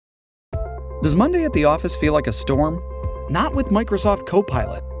Does Monday at the office feel like a storm? Not with Microsoft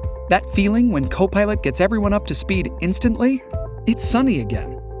Copilot. That feeling when Copilot gets everyone up to speed instantly? It's sunny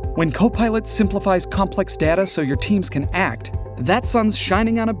again. When Copilot simplifies complex data so your teams can act, that sun's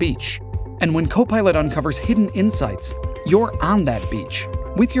shining on a beach. And when Copilot uncovers hidden insights, you're on that beach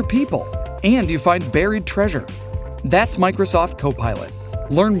with your people, and you find buried treasure. That's Microsoft Copilot.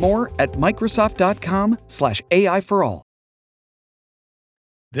 Learn more at Microsoft.com/AI for all.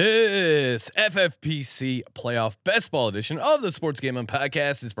 This FFPC Playoff Best Ball edition of the Sports Gambling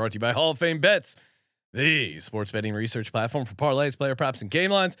Podcast is brought to you by Hall of Fame Bets, the sports betting research platform for parlays, player props, and game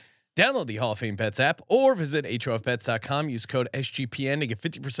lines. Download the Hall of Fame Bets app or visit HOFBets.com. Use code SGPN to get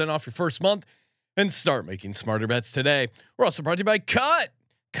 50% off your first month and start making smarter bets today. We're also brought to you by Cut.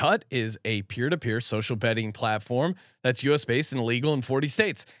 Cut is a peer-to-peer social betting platform that's US based and legal in 40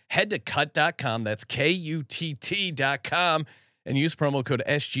 states. Head to cut.com. That's KUTT.com. And use promo code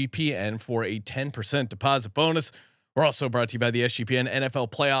SGPN for a 10% deposit bonus. We're also brought to you by the SGPN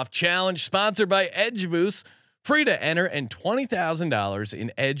NFL Playoff Challenge, sponsored by Edge Boost. Free to enter and $20,000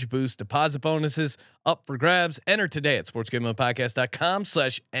 in Edge Boost deposit bonuses up for grabs. Enter today at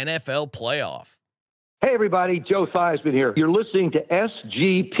sportsgamblingpodcast.com/NFL playoff. Hey everybody, Joe Theismann here. You're listening to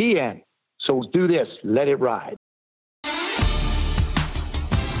SGPN. So do this, let it ride.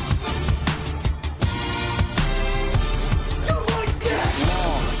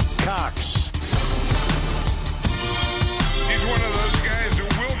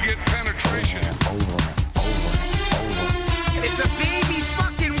 It's a baby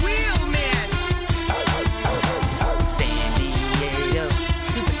fucking wheel, man. San Diego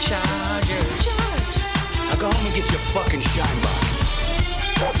Superchargers. Now go home and get your fucking shine box.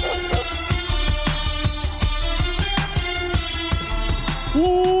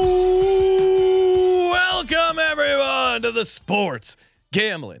 Welcome everyone to the Sports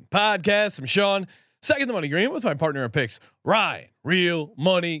Gambling Podcast. I'm Sean, second the money green, with my partner in picks, Ryan, Real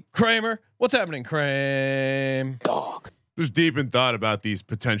Money Kramer. What's happening, Kramer? Dog. Just deep in thought about these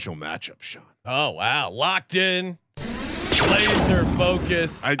potential matchups, Sean. Oh wow, locked in, laser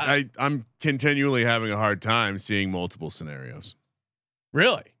focused. I'm continually having a hard time seeing multiple scenarios.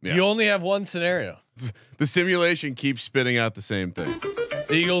 Really? Yeah. You only have one scenario. The simulation keeps spitting out the same thing.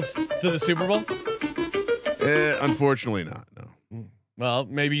 Eagles to the Super Bowl? Unfortunately not. No. Well,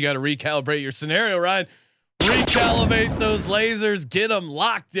 maybe you got to recalibrate your scenario, Ryan. Recalibrate those lasers, get them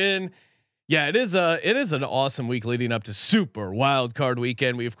locked in. Yeah, it is an awesome week leading up to Super Wild Card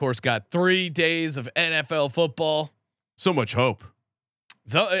Weekend. We of course got 3 days of NFL football. So much hope.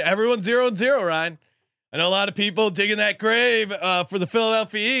 So everyone's 0-0, Ryan. I know a lot of people digging that grave for the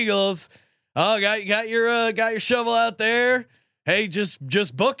Philadelphia Eagles. Oh, got your shovel out there. Hey,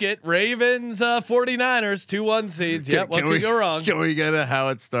 just book it. Ravens, 49ers, 2-1 seeds. Yep, what could go wrong? Can we get how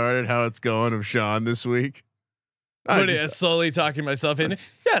it started, how it's going of Sean this week? Slowly talking myself in.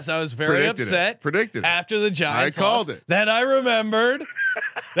 Yes, I was very upset. Predicted after the Giants. I called it. Then I remembered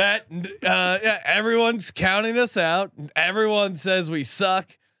that everyone's counting us out. Everyone says we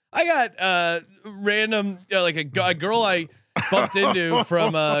suck. I got random like a girl I bumped into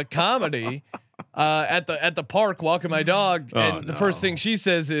from comedy at the park walking my dog, and the first thing she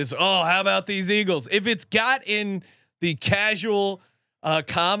says is, "Oh, how about these Eagles?" If it's got in the casual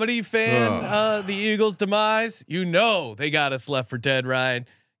comedy fan, the Eagles demise, they got us left for dead, Ryan.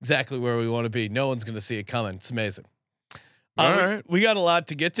 Exactly where we want to be. No one's going to see it coming. It's amazing. All right. We got a lot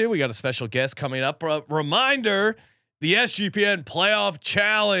to get to. We got a special guest coming up. Reminder, the SGPN Playoff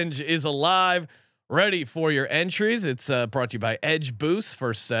Challenge is alive, ready for your entries. It's brought to you by Edge Boost,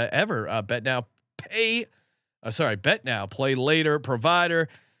 first ever bet now, play later provider.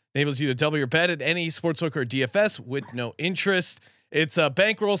 Enables you to double your bet at any sportsbook or DFS with no interest. It's a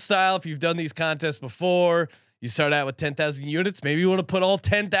bankroll style. If you've done these contests before, you start out with 10,000 units. Maybe you want to put all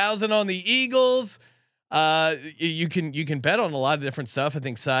 10,000 on the Eagles. You can bet on a lot of different stuff. I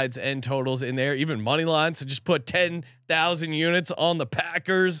think sides and totals in there, even money lines. So just put 10,000 units on the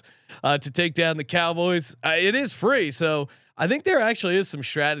Packers to take down the Cowboys. It is free, so I think there actually is some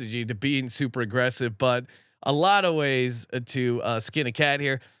strategy to being super aggressive, but a lot of ways to skin a cat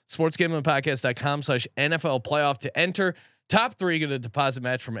here. Sportsgamblingpodcast.com/NFL playoff to enter. Top 3 get a deposit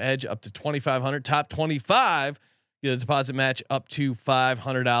match from Edge up to 2,500. Top 25 get a deposit match up to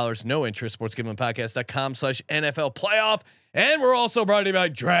 $500. No interest. Sportsgamblingpodcast.com/NFL playoff. And we're also brought to you by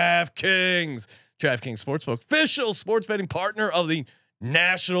DraftKings. DraftKings Sportsbook, official sports betting partner of the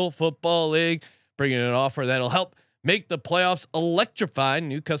National Football League, bringing an offer that'll help make the playoffs electrifying.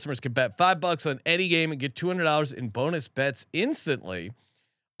 New customers can bet $5 on any game and get $200 in bonus bets instantly.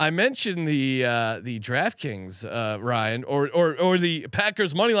 I mentioned the DraftKings, Ryan, or the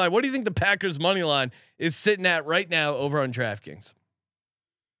Packers money line. What do you think the Packers money line is sitting at right now over on DraftKings?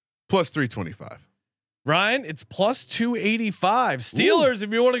 Plus 325. Ryan, it's plus 285. Steelers,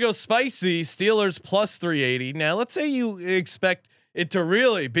 if you want to go spicy, Steelers plus 380. Now, let's say you expect it to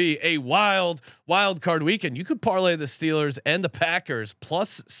really be a wild card weekend. You could parlay the Steelers and the Packers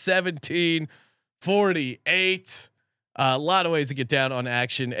plus 1748. A lot of ways to get down on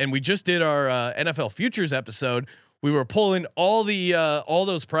action, and we just did our NFL futures episode. We were pulling all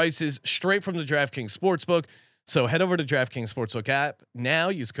those prices straight from the DraftKings Sportsbook. So head over to DraftKings Sportsbook app now.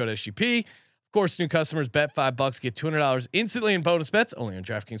 Use code SGP. Of course, new customers bet $5, get $200 instantly in bonus bets. Only on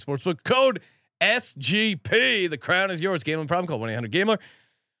DraftKings Sportsbook. Code SGP. The crown is yours. Gambling problem? Call 1-800-GAMBLER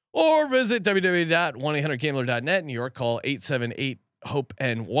or visit www.1800gambler.net. New York, call 878. Hope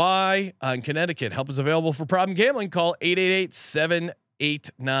NY. In Connecticut, help is available for problem gambling. Call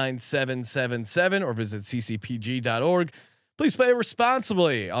 888-789-7777 or visit ccpg.org. Please play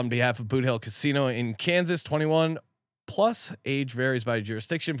responsibly. On behalf of Boot Hill Casino in Kansas, 21 plus, age varies by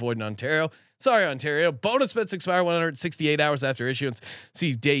jurisdiction, void in Ontario. Sorry, Ontario. Bonus bets expire 168 hours after issuance.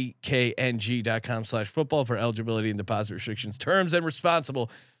 See daykng.com/football for eligibility and deposit restrictions, terms, and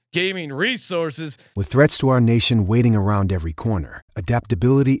responsible gaming resources. With threats to our nation waiting around every corner,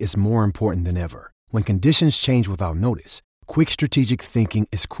 adaptability is more important than ever. When conditions change without notice, quick strategic thinking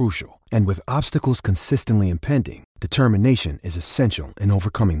is crucial. And with obstacles consistently impending, determination is essential in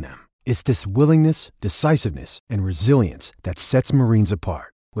overcoming them. It's this willingness, decisiveness, and resilience that sets Marines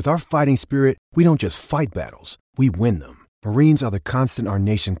apart. With our fighting spirit, we don't just fight battles, we win them. Marines are the constant our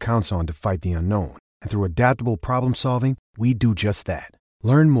nation counts on to fight the unknown. And through adaptable problem solving, we do just that.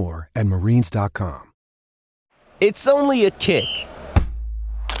 Learn more at Marines.com. It's only a kick,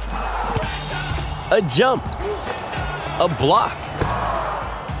 a jump, a block.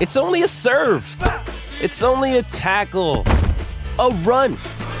 It's only a serve. It's only a tackle, a run.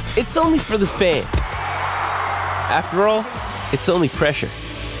 It's only for the fans. After all, it's only pressure.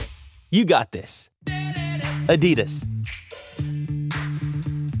 You got this. Adidas.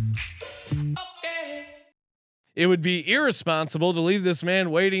 It would be irresponsible to leave this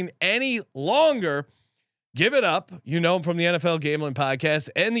man waiting any longer. Give it up. You know him from the NFL Gambling Podcast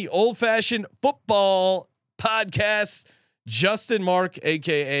and the Old Fashioned Football Podcast. Justin Mark,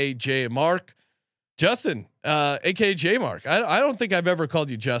 aka J Mark. Justin, aka J Mark. I don't think I've ever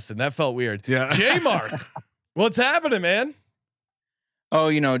called you Justin. That felt weird. Yeah. J Mark, what's happening, man? Oh,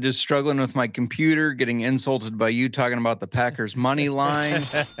 just struggling with my computer, getting insulted by you talking about the Packers money line.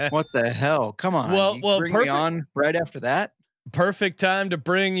 What the hell? Come on. Well, bring me on right after that. Perfect time to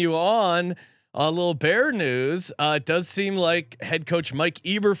bring you on. A little Bear news. It does seem like head coach Mike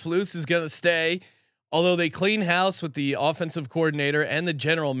Eberflus is going to stay, although they clean house with the offensive coordinator and the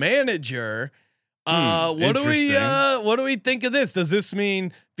general manager. What do we think of this? Does this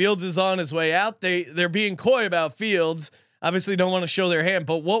mean Fields is on his way out? They're being coy about Fields. Obviously don't want to show their hand,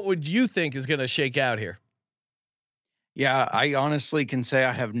 but what would you think is going to shake out here? Yeah, I honestly can say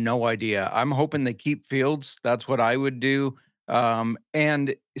I have no idea. I'm hoping they keep Fields. That's what I would do.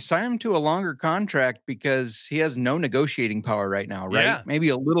 And sign him to a longer contract because he has no negotiating power right now, right? Yeah. Maybe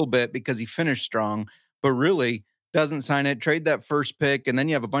a little bit because he finished strong, but really doesn't sign it. Trade that first pick, and then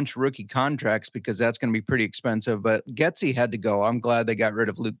you have a bunch of rookie contracts because that's going to be pretty expensive. But Getsy had to go. I'm glad they got rid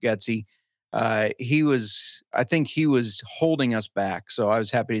of Luke Getsy. I think he was holding us back. So I was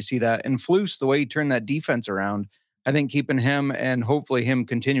happy to see that. And Flus, the way he turned that defense around, I think keeping him and hopefully him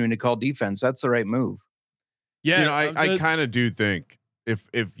continuing to call defense, that's the right move. Yeah. I kind of do think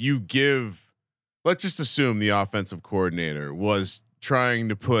if you give, let's just assume the offensive coordinator was trying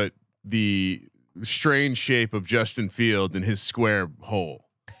to put the strange shape of Justin Fields in his square hole.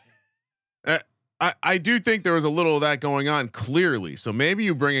 I do think there was a little of that going on clearly. So maybe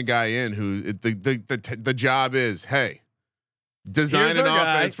you bring a guy in who the job is, hey, design an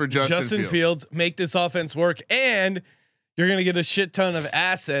offense for Justin Fields, make this offense work, and you're going to get a shit ton of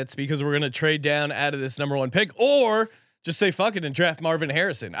assets because we're going to trade down out of this number 1 pick, or just say fuck it and draft Marvin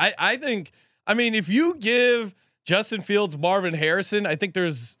Harrison. I mean, if you give Justin Fields Marvin Harrison, I think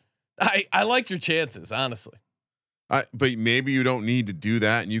I like your chances, honestly. But maybe you don't need to do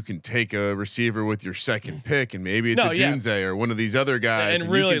that, and you can take a receiver with your second pick, and maybe it's Dunze or one of these other guys,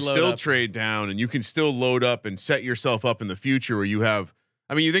 and really you can still trade down, and you can still load up and set yourself up in the future where you have.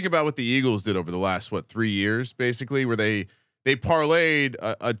 I mean, you think about what the Eagles did over the last 3 years, basically, where they parlayed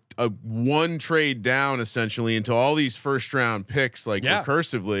a one trade down essentially into all these first round picks,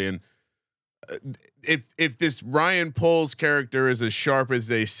 recursively, and if this Ryan Poles character is as sharp as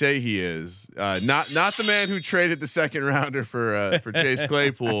they say he is, not the man who traded the second rounder for Chase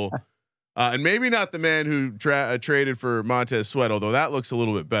Claypool, and maybe not the man who traded for Montez Sweat, although that looks a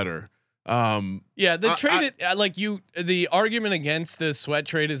little bit better. The argument against the Sweat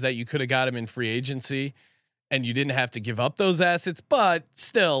trade is that you could have got him in free agency and you didn't have to give up those assets, but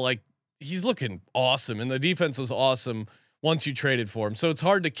still, like, he's looking awesome and the defense was awesome once you traded for him. So it's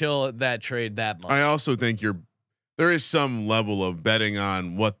hard to kill that trade that much. I also think there is some level of betting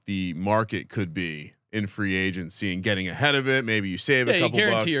on what the market could be in free agency and getting ahead of it. Maybe you save a couple bucks. You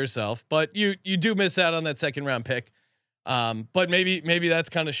guarantee yourself, but you do miss out on that second round pick. But maybe that's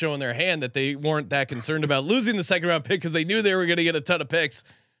kind of showing their hand that they weren't that concerned about losing the second round pick because they knew they were going to get a ton of picks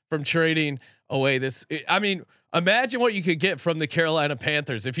from trading away this. I mean, imagine what you could get from the Carolina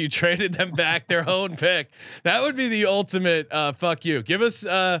Panthers if you traded them back their own pick. That would be the ultimate fuck you. Give us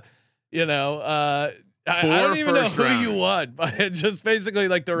I don't even know who you want, but it's just basically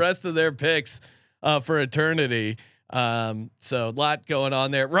like the rest of their picks for eternity. So a lot going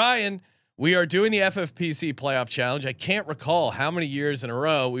on there. Ryan, we are doing the FFPC playoff challenge. I can't recall how many years in a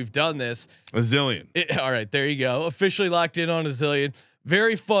row we've done this. A zillion. All right, there you go. Officially locked in on a zillion.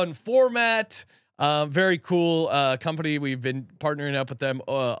 Very fun format. Very cool company. We've been partnering up with them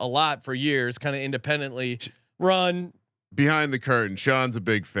a lot for years, kind of independently run. Behind the curtain, Sean's a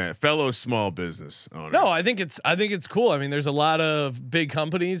big fan. Fellow small business owners. No, I think it's cool. I mean, there's a lot of big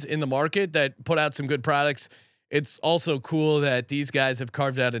companies in the market that put out some good products. It's also cool that these guys have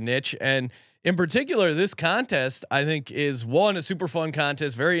carved out a niche, and in particular, this contest I think is a super fun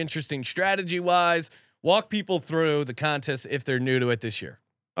contest, very interesting strategy wise. Walk people through the contest if they're new to it this year.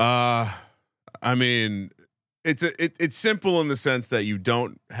 I mean, it's simple in the sense that you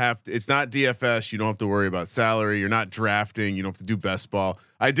don't have to. It's not DFS. You don't have to worry about salary. You're not drafting. You don't have to do best ball.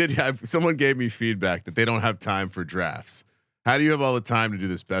 Someone gave me feedback that they don't have time for drafts. How do you have all the time to do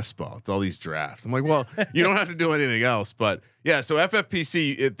this best ball? It's all these drafts. I'm like, well, you don't have to do anything else. But yeah, so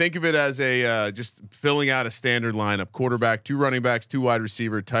FFPC, think of it as a just filling out a standard lineup: quarterback, 2 running backs, 2 wide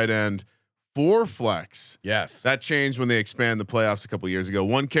receiver, tight end, 4 flex. Yes, that changed when they expanded the playoffs a couple years ago.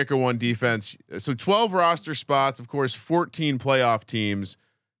 1 kicker, 1 defense. So 12 roster spots. Of course, 14 playoff teams.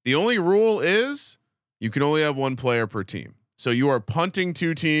 The only rule is you can only have 1 player per team. So you are punting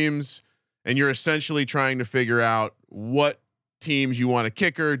 2 teams, and you're essentially trying to figure out what teams you want a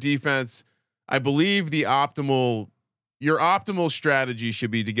kicker, defense. I believe your optimal strategy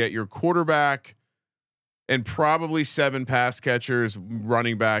should be to get your quarterback and probably 7 pass catchers,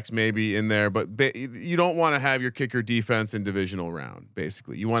 running backs maybe in there, but you don't want to have your kicker, defense in divisional round.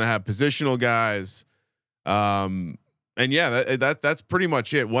 Basically, you want to have positional guys. And yeah, that's pretty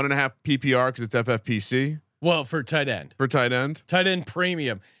much it. 1.5 PPR because it's FFPC. Well, for tight end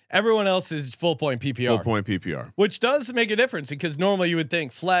premium. Everyone else is full point PPR. Full point PPR, which does make a difference because normally you would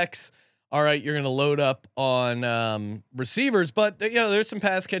think flex. All right, you're going to load up on receivers, but there's some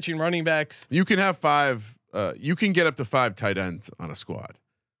pass catching running backs. You can have 5. You can get up to 5 tight ends on a squad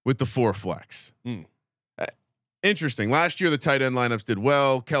with the 4 flex. Interesting. Last year the tight end lineups did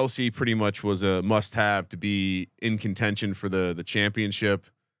well. Kelsey pretty much was a must-have to be in contention for the championship.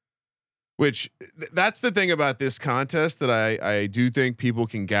 Which that's the thing about this contest that I do think people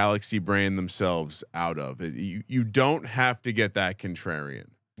can galaxy brain themselves out of. You don't have to get that contrarian.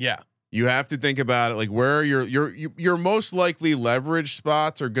 Yeah. You have to think about it like where are your most likely leverage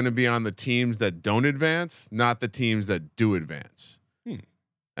spots are going to be on the teams that don't advance, not the teams that do advance.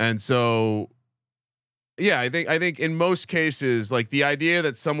 And so, yeah, I think in most cases, like the idea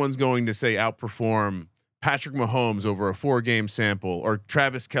that someone's going to say outperform Patrick Mahomes over a 4-game sample or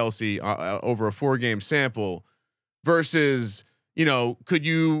Travis Kelce over a 4-game sample versus, could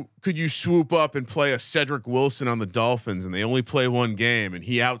you swoop up and play a Cedric Wilson on the Dolphins and they only play 1 game and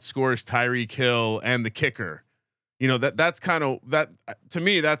he outscores Tyreek Hill and the kicker, that's kind of that to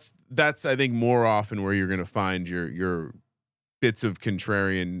me, that's I think more often where you're going to find your bits of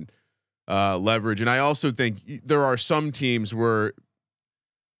contrarian leverage. And I also think there are some teams where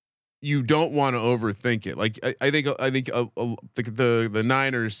you don't want to overthink it. Like I think the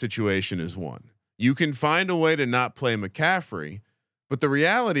Niners situation is one. You can find a way to not play McCaffrey, but the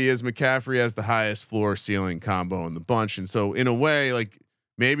reality is McCaffrey has the highest floor ceiling combo in the bunch. And so in a way, like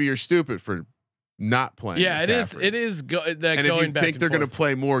maybe you're stupid for not playing. Yeah, McCaffrey. it is. And if you think they're going to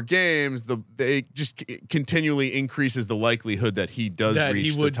play more games, they just continually increases the likelihood that he does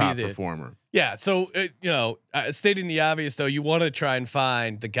reach the top performer. Yeah. So, stating the obvious though, you want to try and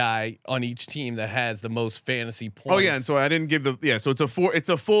find the guy on each team that has the most fantasy points. Oh yeah. And so I didn't give so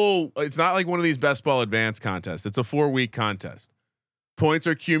it's not like one of these best ball advanced contests. It's a 4-week contest. Points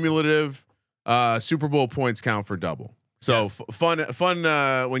are cumulative. Super Bowl points count for double. So yes. fun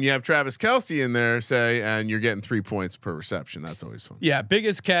when you have Travis Kelce in there, say, and you're getting 3 points per reception. That's always fun. Yeah,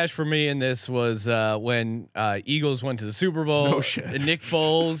 biggest cash for me in this was when Eagles went to the Super Bowl. No shit. Nick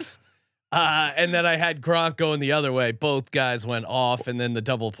Foles, and then I had Gronk going the other way. Both guys went off, and then the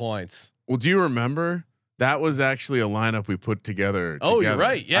double points. Well, do you remember? That was actually a lineup we put together. Oh, you're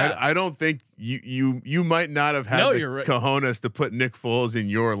right. Yeah, I don't think you might not have had cojones to put Nick Foles in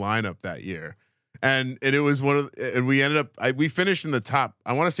your lineup that year. And it was and we ended up, we finished in the top.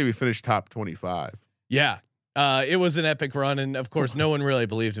 I want to say we finished top 25. Yeah. It was an epic run. And of course, no one really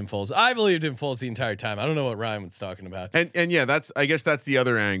believed in Foles. I believed in Foles the entire time. I don't know what Ryan was talking about. And yeah, I guess that's the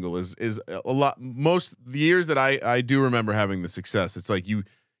other angle is a lot. Most the years that I do remember having the success, it's like you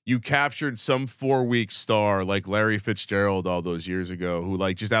captured some 4-week star like Larry Fitzgerald all those years ago, who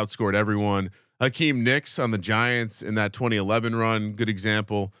like just outscored everyone. Hakeem Nicks on the Giants in that 2011 run, good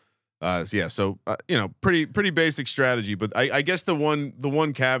example. So pretty basic strategy, but I guess the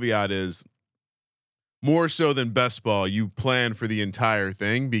one caveat is more so than best ball. You plan for the entire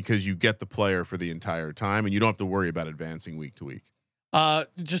thing because you get the player for the entire time, and you don't have to worry about advancing week to week.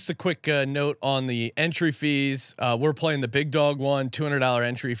 Just a quick note on the entry fees. We're playing the big dog one, $200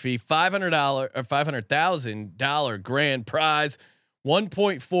 entry fee, $500 or $500,000 grand prize.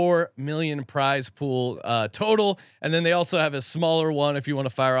 1.4 million prize pool total, and then they also have a smaller one if you want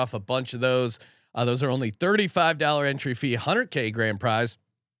to fire off a bunch of those. Those are only $35 entry fee, $100K grand prize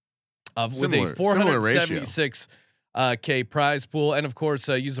with a $476K prize pool, and of course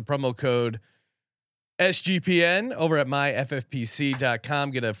use the promo code SGPN over at myffpc.com.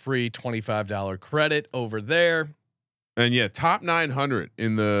 Get a free $25 credit over there. And yeah, top 900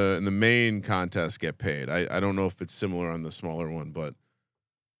 in the main contest get paid. I don't know if it's similar on the smaller one, but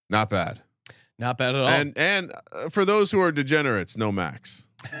not bad. Not bad at all. And for those who are degenerates, no max.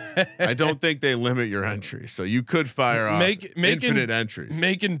 I don't think they limit your entry, so you could fire off infinite entries.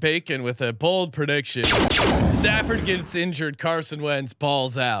 Making bacon with a bold prediction. Stafford gets injured. Carson Wentz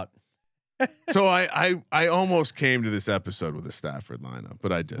balls out. So I almost came to this episode with a Stafford lineup,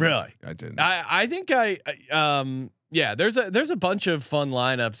 but I didn't. Really? I didn't. I think yeah, there's a bunch of fun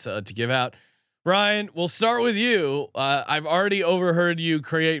lineups to give out. Ryan, we'll start with you. I've already overheard you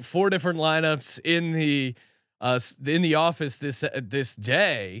create 4 different lineups in the office this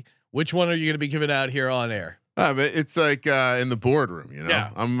day. Which one are you going to be giving out here on air? It's like in the boardroom, you know. Yeah.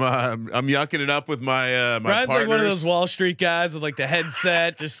 I'm yucking it up with my Ryan's partners. Like one of those Wall Street guys with like the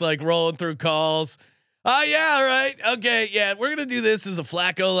headset, just like rolling through calls. Oh yeah, all right, okay, yeah, we're gonna do this as a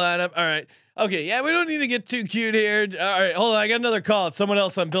Flacco lineup. All right. Okay, yeah, we don't need to get too cute here. All right, hold on. I got another call. It's someone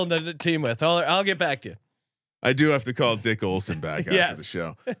else I'm building a team with. I'll get back to you. I do have to call Dick Olson back after the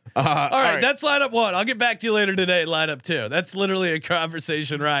show. All right, that's lineup 1. I'll get back to you later today. Lineup 2. That's literally a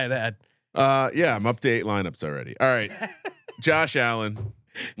conversation Ryan had. Yeah, I'm up to 8 lineups already. All right, Josh Allen.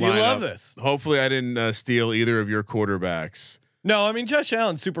 You love this. Hopefully, I didn't steal either of your quarterbacks. No, I mean Josh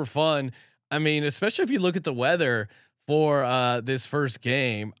Allen's super fun. I mean, especially if you look at the weather for this first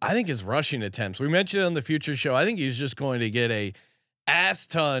game. I think his rushing attempts. We mentioned it on the future show. I think he's just going to get a ass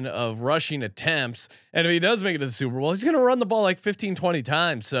ton of rushing attempts, and if he does make it to the Super Bowl, he's going to run the ball like 15-20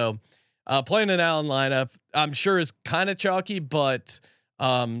 times. So playing an Allen lineup, I'm sure is kind of chalky, but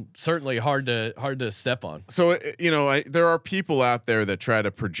certainly hard to step on. So there are people out there that try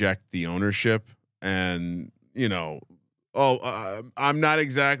to project the ownership, and I'm not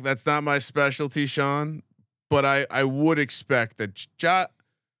exact. That's not my specialty, Sean. But I would expect that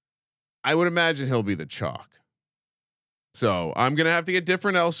I would imagine he'll be the chalk. So I'm gonna have to get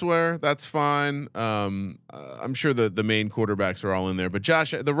different elsewhere. That's fine. I'm sure the main quarterbacks are all in there, but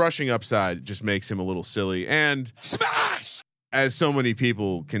Josh, the rushing upside just makes him a little silly. And smash, as so many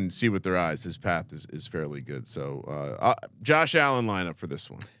people can see with their eyes, his path is fairly good. So Josh Allen lineup for this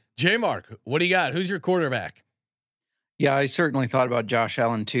one. J Mark, what do you got? Who's your quarterback? Yeah, I certainly thought about Josh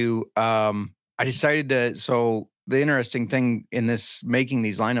Allen too. I decided to. So the interesting thing in this making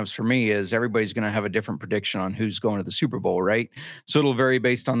these lineups for me is everybody's going to have a different prediction on who's going to the Super Bowl, right? So it'll vary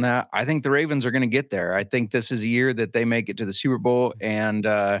based on that. I think the Ravens are going to get there. I think this is a year that they make it to the Super Bowl and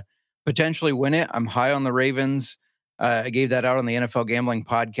potentially win it. I'm high on the Ravens. I gave that out on the NFL Gambling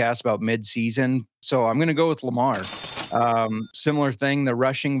Podcast about mid-season. So I'm going to go with Lamar. Similar thing, the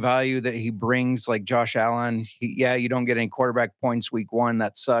rushing value that he brings, like Josh Allen. You don't get any quarterback points week 1.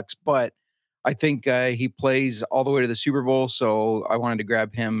 That sucks, but I think he plays all the way to the Super Bowl, so I wanted to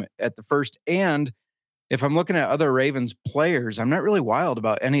grab him at the first. And if I'm looking at other Ravens players, I'm not really wild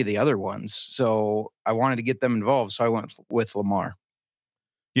about any of the other ones, so I wanted to get them involved, so I went with Lamar.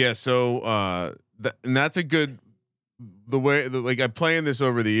 Yeah, so and that's a good like I'm playing this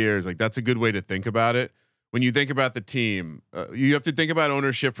over the years, like that's a good way to think about it. When you think about the team, you have to think about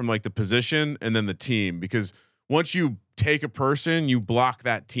ownership from like the position and then the team, because once you take a person, you block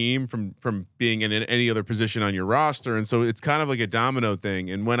that team from being in any other position on your roster. And so it's kind of like a domino thing.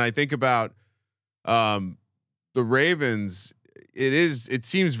 And when I think about the Ravens, it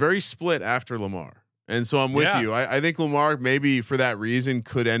seems very split after Lamar. And so I'm with you. I think Lamar, maybe for that reason,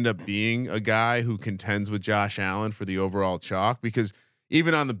 could end up being a guy who contends with Josh Allen for the overall chalk, because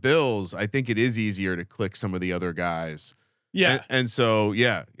even on the Bills, I think it is easier to click some of the other guys. Yeah. And so,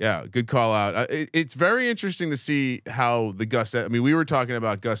 good call out. It's very interesting to see how we were talking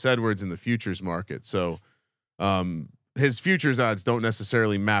about Gus Edwards in the futures market. So his futures odds don't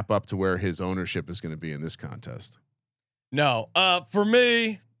necessarily map up to where his ownership is going to be in this contest. No, for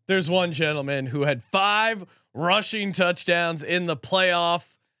me, there's one gentleman who had 5 rushing touchdowns in the playoffs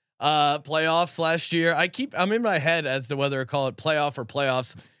last year. I'm in my head as to whether to call it playoff or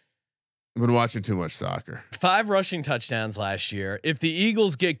playoffs. I've been watching too much soccer. 5 rushing touchdowns last year. If the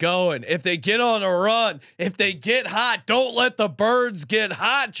Eagles get going, if they get on a run, if they get hot, don't let the birds get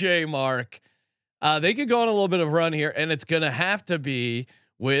hot, J Mark. They could go on a little bit of run here, and it's going to have to be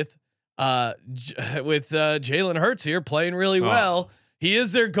with Jalen Hurts here playing really well. He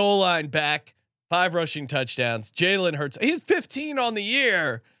is their goal line back. 5 rushing touchdowns. Jalen Hurts. He's 15 on the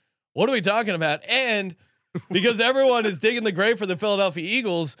year. What are we talking about? And because everyone is digging the grave for the Philadelphia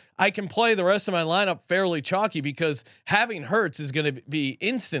Eagles, I can play the rest of my lineup fairly chalky because having Hurts is going to be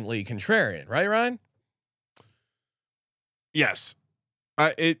instantly contrarian, right, Ryan? Yes.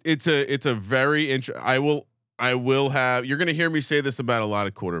 It's a very interesting. I will have. You're going to hear me say this about a lot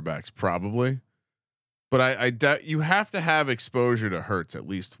of quarterbacks, probably. But you have to have exposure to Hurts at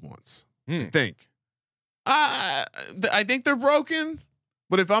least once. I think. I think they're broken.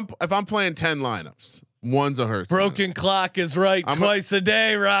 But if I'm playing 10 lineups, one's a Hurts. Broken clock is right twice a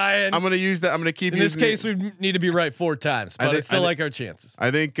day, Ryan. I'm going to use that. I'm going to keep. In this case, we need to be right 4 times. But I still like our chances.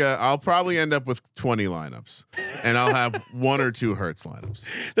 I think I'll probably end up with 20 lineups, and I'll have 1 or 2 Hurts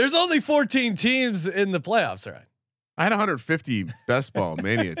lineups. There's only 14 teams in the playoffs, right? I had 150 best ball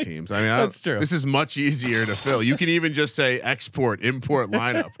mania teams. I mean, that's true. This is much easier to fill. You can even just say export, import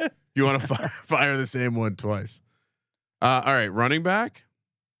lineup. You want to fire the same one twice. All right, running back.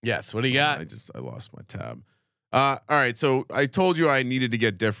 Yes. What do you got? I lost my tab. All right. So I told you I needed to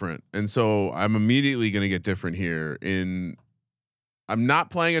get different, and so I'm immediately going to get different here. I'm not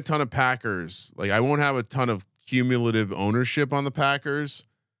playing a ton of Packers. Like I won't have a ton of cumulative ownership on the Packers.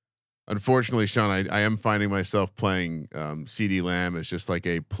 Unfortunately, Sean, I am finding myself playing CeeDee Lamb as just like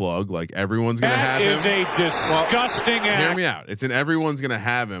a plug. Like everyone's going to have him. That is a disgusting act. Hear me out. It's an everyone's going to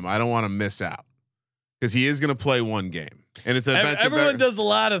have him. I don't want to miss out because he is going to play one game, and it's everyone does a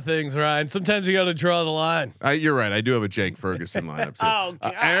lot of things, Ryan. Sometimes you got to draw the line. You're right. I do have a Jake Ferguson lineup.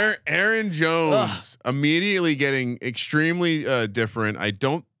 God. Aaron Jones immediately getting extremely different. I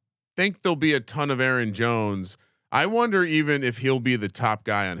don't think there'll be a ton of Aaron Jones. I wonder even if he'll be the top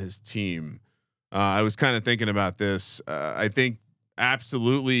guy on his team. I was kind of thinking about this. I think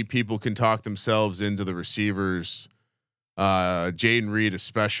absolutely people can talk themselves into the receivers. Jaden Reed,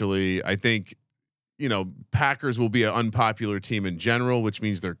 especially. I think, Packers will be an unpopular team in general, which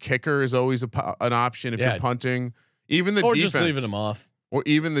means their kicker is always an option if you're punting. Even the defense, just leaving them off, or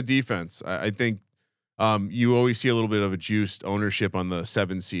even the defense. I think you always see a little bit of a juiced ownership on the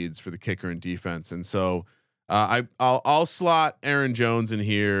 7 seeds for the kicker and defense, and so. I'll slot Aaron Jones in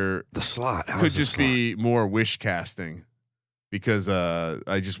here. The slot could just be more wish casting because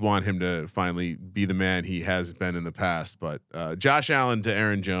I just want him to finally be the man he has been in the past. But Josh Allen to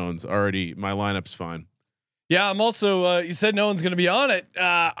Aaron Jones, already my lineup's fine. Yeah, I'm also. You said no one's going to be on it.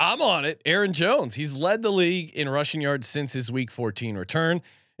 I'm on it. Aaron Jones. He's led the league in rushing yards since his Week 14 return.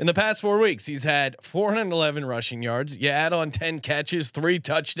 In the past 4 weeks, he's had 411 rushing yards. You add on 10 catches, 3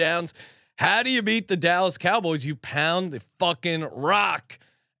 touchdowns. How do you beat the Dallas Cowboys? You pound the fucking rock.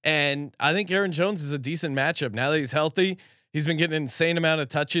 And I think Aaron Jones is a decent matchup now that he's healthy. He's been getting an insane amount of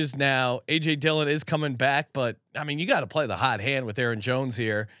touches now. AJ Dillon is coming back, but I mean, you got to play the hot hand with Aaron Jones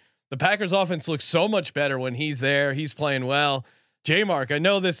here. The Packers offense looks so much better when he's there. He's playing well. J Mark, I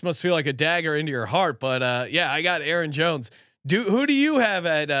know this must feel like a dagger into your heart, but I got Aaron Jones. Who do you have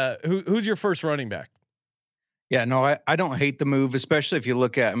at who's your first running back? Yeah, no, I don't hate the move, especially if you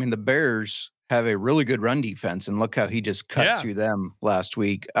look at, the Bears have a really good run defense, and look how he just cut through them last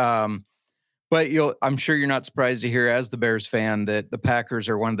week. But I'm sure you're not surprised to hear, as the Bears fan, that the Packers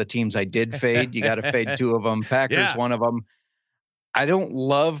are one of the teams I did fade. You got to fade 2 of them. Packers, one of them. I don't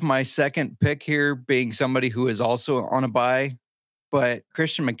love my second pick here being somebody who is also on a bye. but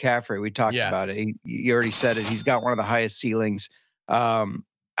Christian McCaffrey, we talked about it. You already said it. He's got one of the highest ceilings.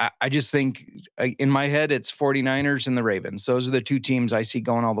 I just think in my head, it's 49ers and the Ravens. Those are the two teams I see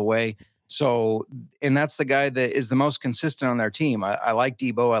going all the way. So, and that's the guy that is the most consistent on their team. I like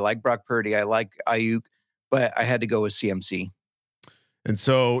Debo. I like Brock Purdy. I like Ayuk, but I had to go with CMC. And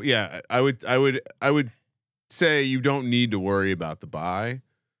so, yeah, I would say you don't need to worry about the bye.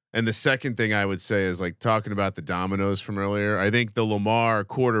 And the second thing I would say is, like, talking about the dominoes from earlier, I think the Lamar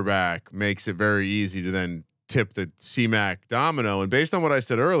quarterback makes it very easy to then tip the C-Mac domino. And based on what I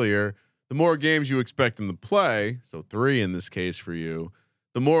said earlier, the more games you expect him to play, so 3 in this case for you,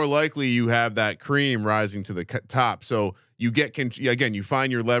 the more likely you have that cream rising to the top. So you get, again, you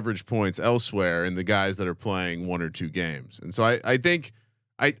find your leverage points elsewhere in the guys that are playing 1 or 2 games. And so I think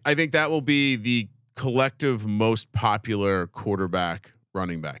that will be the collective most popular quarterback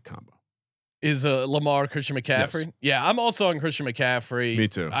running back combo. Is Lamar Christian McCaffrey? Yes. Yeah, I'm also on Christian McCaffrey. Me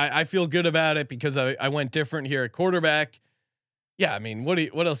too. I feel good about it because I went different here at quarterback. Yeah, I mean, what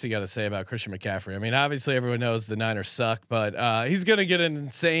else you got to say about Christian McCaffrey? I mean, obviously everyone knows the Niners suck, but he's going to get an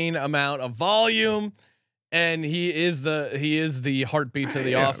insane amount of volume, and he is the heartbeat to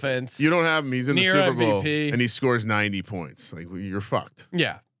the offense. You don't have him; he's in the Super Bowl, and he scores 90 points. Like, you're fucked.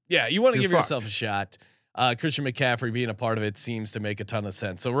 Yeah. You want to give yourself a shot. Christian McCaffrey being a part of it seems to make a ton of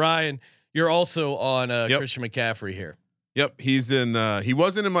sense. So Ryan, you're also on Christian McCaffrey here. Yep, he's in. He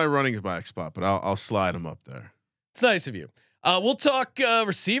wasn't in my running back spot, but I'll slide him up there. It's nice of you. We'll talk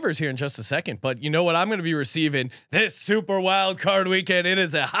receivers here in just a second, but you know what I'm going to be receiving this super wild card weekend? It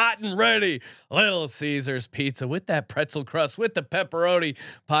is a hot and ready Little Caesars pizza with that pretzel crust, with the pepperoni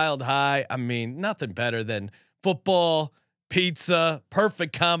piled high. I mean, nothing better than football, pizza,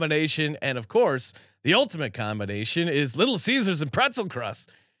 perfect combination. And of course, the ultimate combination is Little Caesars and pretzel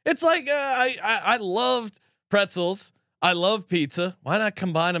crust. It's like, I loved pretzels. I love pizza. Why not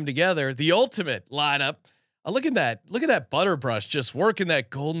combine them together? The ultimate lineup. Look at that butter brush, just working that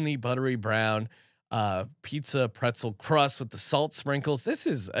goldeny buttery brown pizza pretzel crust with the salt sprinkles.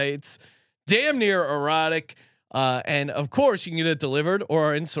 It's damn near erotic. And of course you can get it delivered or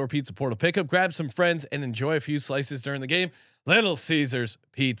our in-store pizza portal pickup, grab some friends and enjoy a few slices during the game. Little Caesars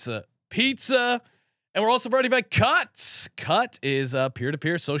pizza. And we're also brought to you by Cut. Cut is a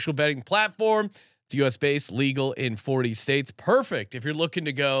peer-to-peer social betting platform. It's US based, legal in 40 states. Perfect if you're looking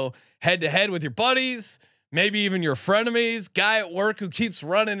to go head to head with your buddies, maybe even your frenemies, guy at work who keeps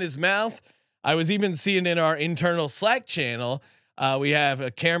running his mouth. I was even seeing in our internal Slack channel, we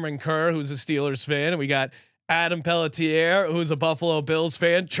have Cameron Kerr, who's a Steelers fan, and we got Adam Pelletier, who's a Buffalo Bills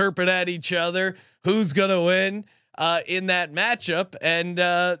fan, chirping at each other. Who's gonna win in that matchup? And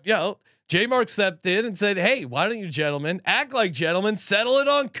J Mark stepped in and said, "Hey, why don't you gentlemen act like gentlemen? Settle it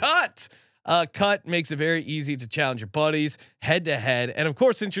on Cut." Cut makes it very easy to challenge your buddies head to head, and of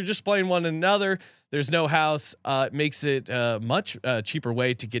course, since you're just playing one another, there's no house. It makes it much cheaper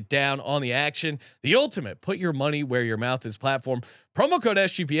way to get down on the action. The ultimate put your money where your mouth is platform. Promo code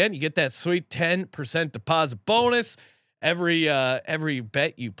SGPN, you get that sweet 10% deposit bonus. Every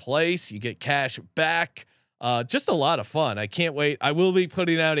bet you place, you get cash back. Just a lot of fun. I can't wait. I will be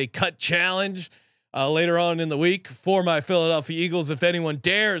putting out a Cut challenge later on in the week for my Philadelphia Eagles. If anyone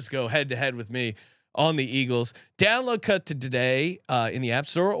dares go head to head with me on the Eagles, download Cut today in the App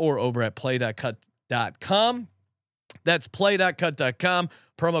Store or over at play.cut.com. That's play.cut.com.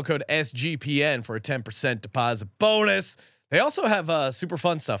 Promo code SGPN for a 10% deposit bonus. They also have super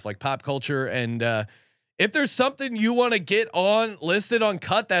fun stuff like pop culture. And if there's something you want to get on listed on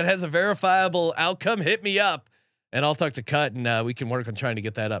Cut that has a verifiable outcome, hit me up and I'll talk to Cut and we can work on trying to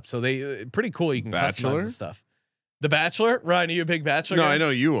get that up. So they pretty cool. You can customize the stuff. The Bachelor, Ryan, are you a big Bachelor guy? I know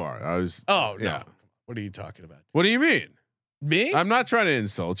you are. Oh no. Yeah. What are you talking about? What do you mean? Me? I'm not trying to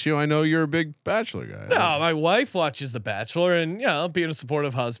insult you. I know you're a big Bachelor guy. No, my wife watches The Bachelor, and being a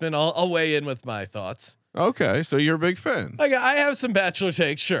supportive husband, I'll weigh in with my thoughts. Okay, so you're a big fan. I have some Bachelor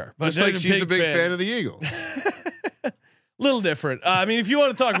takes, sure, but just like she's a big fan of the Eagles. Little different. I mean, if you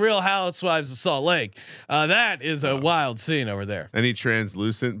want to talk Real Housewives of Salt Lake, that is a wild scene over there. Any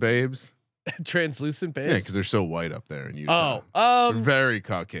translucent babes? Translucent babes? Yeah, because they're so white up there in Utah. They're very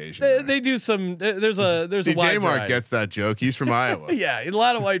Caucasian. They do some. There's a J Mark gets that joke. He's from Iowa. Yeah, a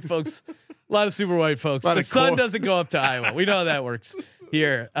lot of white folks, a lot of super white folks. The sun doesn't go up to Iowa. We know how that works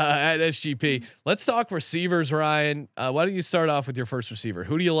here at SGP. Let's talk receivers, Ryan. Why don't you start off with your first receiver?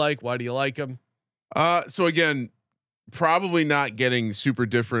 Who do you like? Why do you like him? So again, probably not getting super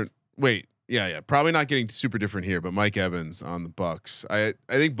different. Probably not getting super different here. But Mike Evans on the Bucks. I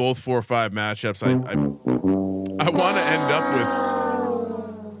think both 4 or 5 matchups. I want to end up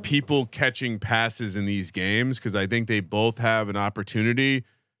with. people catching passes in these games, because I think they both have an opportunity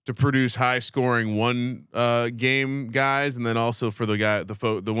to produce high scoring one game guys, and then also for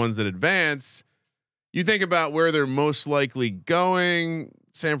the ones that advance. You think about where they're most likely going.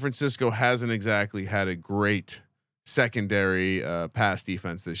 San Francisco hasn't exactly had a great secondary pass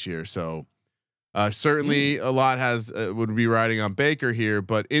defense this year, so certainly a lot would be riding on Baker here.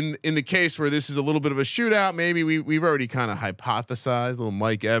 But in the case where this is a little bit of a shootout, maybe we've already kind of hypothesized a little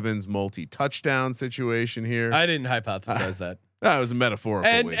Mike Evans multi-touchdown situation here. I didn't hypothesize that. That was a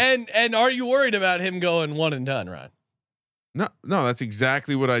metaphorical. And are you worried about him going one and done, Ron? No, that's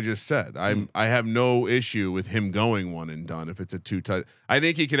exactly what I just said. I have no issue with him going one and done if it's a 2-touch. I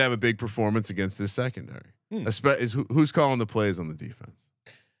think he could have a big performance against this secondary. Who's calling the plays on the defense?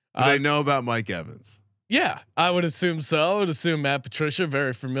 Do they know about Mike Evans? Yeah, I would assume so. I would assume Matt Patricia,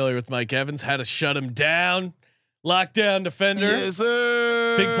 very familiar with Mike Evans, had to shut him down. Lockdown defender. Yes,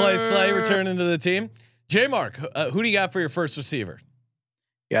 sir. Big play Slay returning to the team. J Mark, who do you got for your first receiver?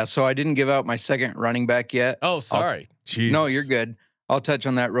 Yeah, so I didn't give out my second running back yet. Oh, sorry. No, you're good. I'll touch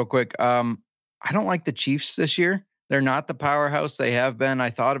on that real quick. I don't like the Chiefs this year. They're not the powerhouse they have been. I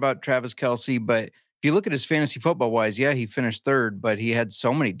thought about Travis Kelce, but if you look at his fantasy football wise, yeah, he finished third, but he had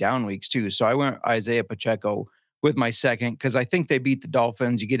so many down weeks too. So I went Isaiah Pacheco with my second because I think they beat the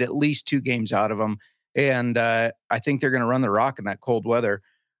Dolphins. You get at least 2 games out of them, and I think they're going to run the rock in that cold weather.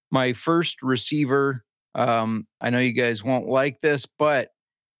 My first receiver. I know you guys won't like this, but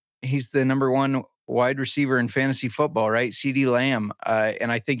he's the number 1 wide receiver in fantasy football, right? CeeDee Lamb.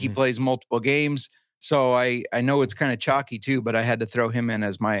 And I think he plays multiple games. So I know it's kind of chalky too, but I had to throw him in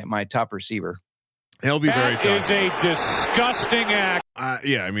as my top receiver. He'll be very chalky. That is a disgusting act.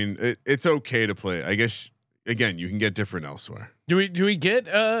 Yeah. I mean, it's okay to play. I guess again, you can get different elsewhere. Do we get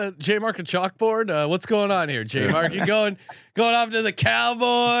J Mark a chalkboard? What's going on here, J Mark? You going off to the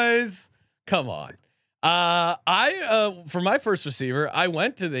Cowboys? Come on. I for my first receiver, I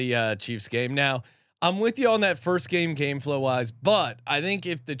went to the Chiefs game. Now I'm with you on that first game flow wise, but I think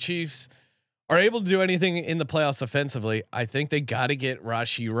if the Chiefs are able to do anything in the playoffs offensively, I think they got to get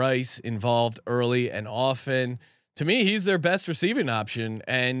Rashee Rice involved early and often. To me, he's their best receiving option,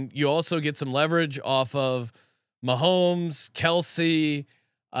 and you also get some leverage off of Mahomes, Kelce.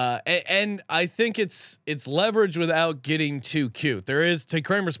 And I think it's leverage without getting too cute. There is, to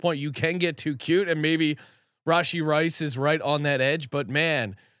Kramer's point, you can get too cute, and maybe Rashee Rice is right on that edge. But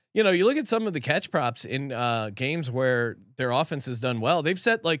man, you look at some of the catch props in games where their offense has done well. They've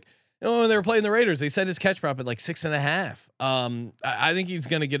set when they were playing the Raiders, they set his catch prop at 6.5. I think he's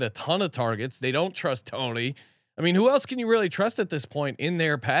going to get a ton of targets. They don't trust Tony. I mean, who else can you really trust at this point in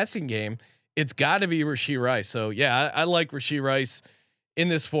their passing game? It's got to be Rashee Rice. So yeah, I like Rashee Rice in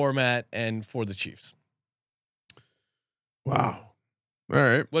this format and for the Chiefs. Wow. All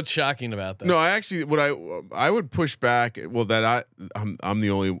right. What's shocking about that? No, I would push back. Well, that I'm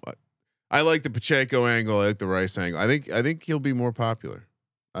the only. I like the Pacheco angle. I like the Rice angle. I think he'll be more popular.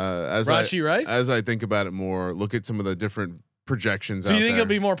 As Rashee Rice. As I think about it more, look at some of the different projections. So you think he'll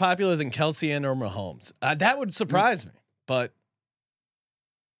be more popular than Kelce and or Mahomes? That would surprise me, but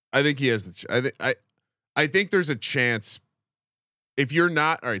I think he has. I think there's a chance. If you're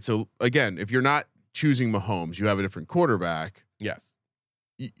not all right, so again, if you're not choosing Mahomes, you have a different quarterback. Yes,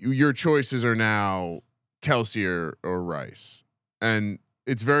 your choices are now Kelce or Rice, and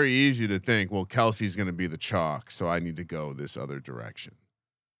it's very easy to think, well, Kelsey's going to be the chalk, so I need to go this other direction.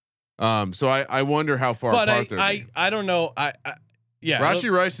 So I wonder how far apart they're. I don't know. Yeah,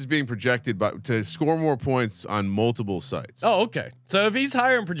 Rashee Rice is being projected to score more points on multiple sites. Oh, okay. So if he's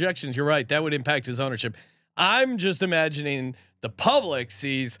higher in projections, you're right. That would impact his ownership. I'm just imagining the public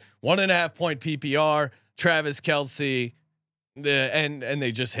sees 1.5 point PPR, Travis Kelce, and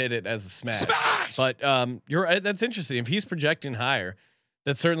they just hit it as a smash. But you're right. That's interesting. If he's projecting higher,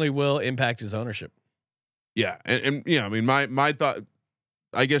 that certainly will impact his ownership. Yeah, and yeah, I mean, my thought,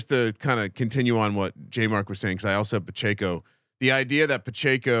 I guess, to kind of continue on what J Mark was saying, because I also have Pacheco. The idea that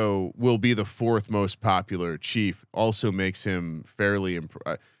Pacheco will be the 4th most popular Chief also makes him fairly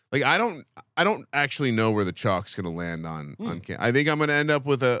like I don't actually know where the chalk's going to land on. I think I'm going to end up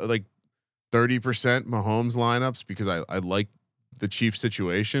with a 30% Mahomes lineups because I like the Chief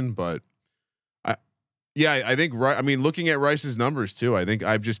situation, but I think I mean, looking at Rice's numbers too, I think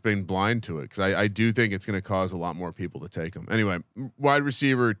I've just been blind to it because I do think it's going to cause a lot more people to take him. Anyway, wide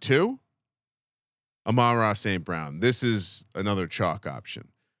receiver 2. Amon-Ra St. Brown. This is another chalk option.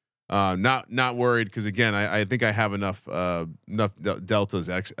 Not worried because again, I think I have enough deltas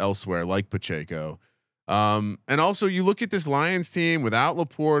elsewhere like Pacheco. And also you look at this Lions team without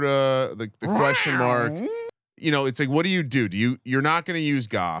Laporta, the question mark. it's like, what do you do? You're not going to use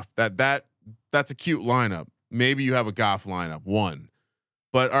Goff. That's a cute lineup. Maybe you have a Goff lineup one,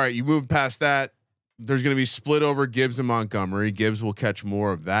 but all right, you move past that. There's going to be split over Gibbs and Montgomery. Gibbs will catch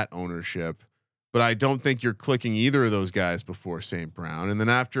more of that ownership, but I don't think you're clicking either of those guys before St. Brown. And then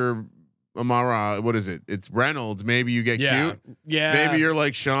after Amara, what is it? It's Reynolds. Maybe you get cute. Yeah. Maybe you're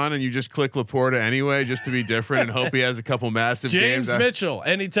like Sean and you just click Laporta anyway, just to be different and hope he has a couple massive games. James Mitchell,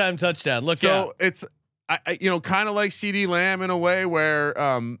 anytime touchdown. Look out. So it's, kind of like CD Lamb in a way where,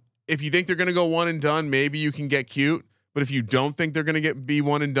 if you think they're going to go one and done, maybe you can get cute. But if you don't think they're going to be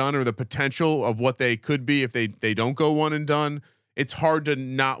one and done, or the potential of what they could be if they don't go one and done, it's hard to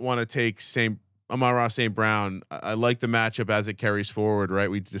not want to take Amon-Ra St. Brown. I like the matchup as it carries forward.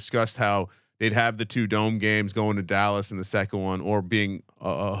 Right, we discussed how they'd have the 2 dome games going to Dallas in the second one, or being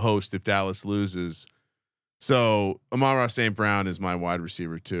a host if Dallas loses. So Amon-Ra St. Brown is my wide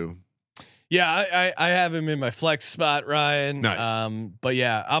receiver too. Yeah, I have him in my flex spot, Ryan. Nice. But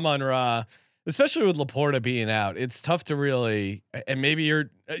yeah, Amon-Ra, especially with Laporta being out, it's tough to really. And maybe I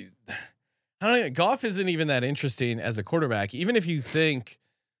don't know. Goff isn't even that interesting as a quarterback. Even if you think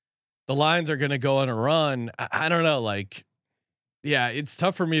the Lions are going to go on a run, I don't know. Like, yeah, it's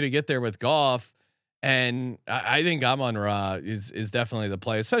tough for me to get there with Goff, and I think Amon-Ra is definitely the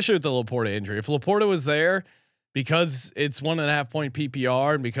play, especially with the Laporta injury. If Laporta was there, because it's 1.5 point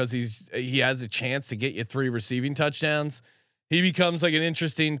PPR and because he has a chance to get you 3 receiving touchdowns, he becomes like an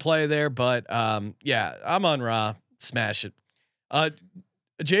interesting play there. But yeah, Amon-Ra, smash it.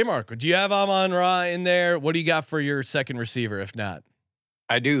 J Mark, do you have Amon-Ra in there? What do you got for your second receiver? If not,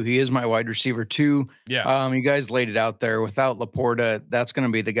 I do. He is my wide receiver too. Yeah. You guys laid it out there. Without Laporta, that's going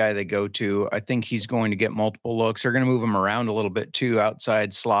to be the guy they go to. I think he's going to get multiple looks. They're going to move him around a little bit too,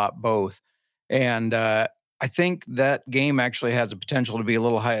 outside slot, both. And I think that game actually has a potential to be a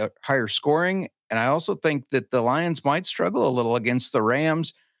little higher scoring. And I also think that the Lions might struggle a little against the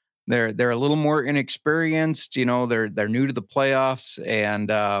Rams. They're a little more inexperienced. They're new to the playoffs, and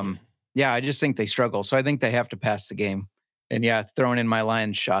I just think they struggle. So I think they have to pass the game. And yeah, throwing in my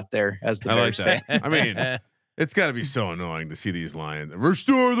Lions shot there as the Bears. I like that. I mean, it's got to be so annoying to see these Lions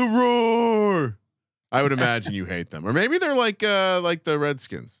restore the roar. I would imagine you hate them, or maybe they're like the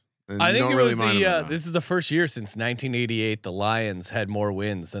Redskins. I think it was this is the first year since 1988 the Lions had more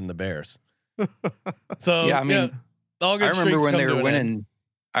wins than the Bears. So yeah, I mean, all good I remember when they were winning. End.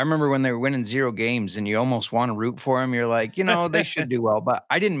 I remember when they were winning 0 games, and you almost want to root for them. You're like, they should do well, but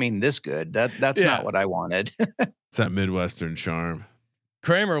I didn't mean this good. That's not what I wanted. It's that Midwestern charm.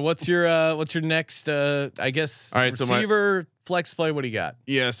 Kramer, what's your next? I guess. All right, receiver flex play. What do you got?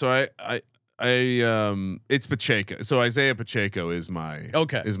 Yeah, so I it's Pacheco. So Isaiah Pacheco is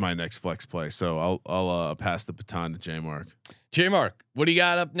my next flex play. So I'll pass the baton to J Mark. J Mark, what do you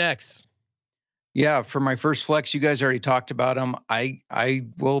got up next? Yeah, for my first flex, you guys already talked about him. I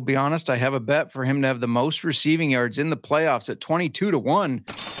will be honest, I have a bet for him to have the most receiving yards in the playoffs at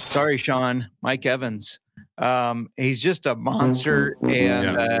 22-1. Sorry, Sean, Mike Evans. He's just a monster,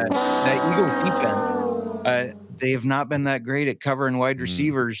 and that Eagle defense. They have not been that great at covering wide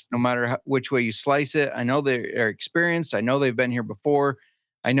receivers, no matter which way you slice it. I know they're experienced. I know they've been here before.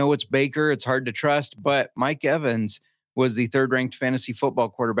 I know it's Baker. It's hard to trust, but Mike Evans was the 3rd ranked fantasy football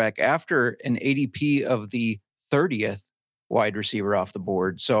quarterback after an ADP of the 30th wide receiver off the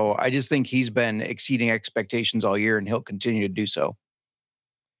board. So I just think he's been exceeding expectations all year, and he'll continue to do so.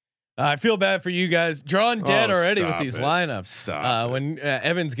 I feel bad for you guys. Drawing dead already with these lineups. When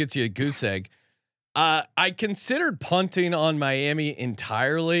Evans gets you a goose egg. I considered punting on Miami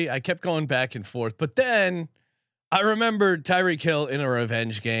entirely. I kept going back and forth, but then I remembered Tyreek Hill in a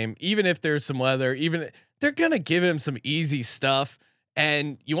revenge game. Even if there's some weather, they're going to give him some easy stuff.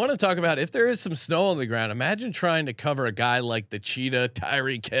 And you want to talk about if there is some snow on the ground, imagine trying to cover a guy like the cheetah,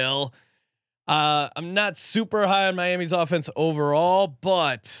 Tyreek Hill. I'm not super high on Miami's offense overall,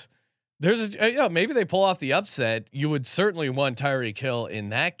 but there's maybe they pull off the upset. You would certainly want Tyreek Hill in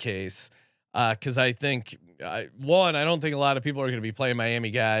that case. Cause I think I don't think a lot of people are going to be playing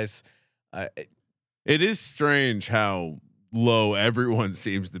Miami guys. It is strange how low everyone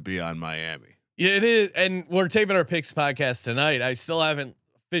seems to be on Miami. Yeah, it is. And we're taping our picks podcast tonight. I still haven't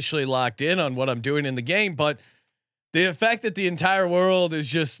officially locked in on what I'm doing in the game, but the fact that the entire world is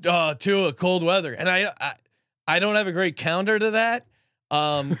just to cold weather, and I don't have a great counter to that.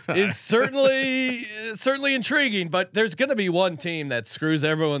 Is certainly intriguing, but there's going to be one team that screws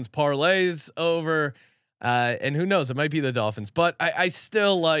everyone's parlays over, and who knows? It might be the Dolphins, but I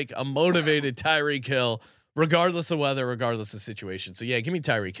still like a motivated Tyreek Hill, regardless of weather, regardless of situation. So yeah, give me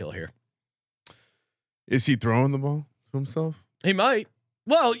Tyreek Hill here. Is he throwing the ball to himself? He might.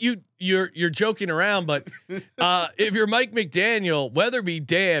 Well, you're joking around, but if you're Mike McDaniel, weather be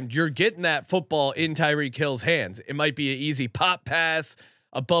damned, you're getting that football in Tyreek Hill's hands. It might be an easy pop pass,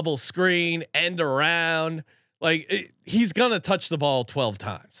 a bubble screen, end around. He's gonna touch the ball 12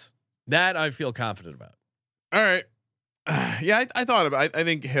 times. That I feel confident about. All right. Yeah, I thought about. I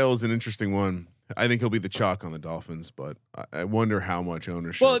think Hill's an interesting one. I think he'll be the chalk on the Dolphins, but I wonder how much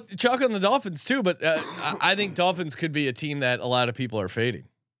ownership. Well, chalk on the Dolphins too, but I think Dolphins could be a team that a lot of people are fading.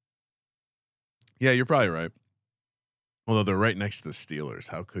 Yeah, you're probably right. Although they're right next to the Steelers,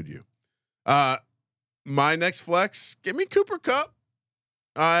 how could you? My next flex, give me Cooper Kupp.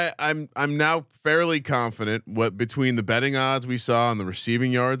 I'm now fairly confident what between the betting odds we saw on the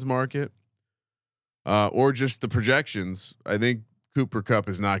receiving yards market, or just the projections. I think Cooper Kupp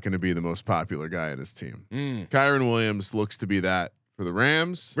is not going to be the most popular guy on his team. Kyren Williams looks to be that for the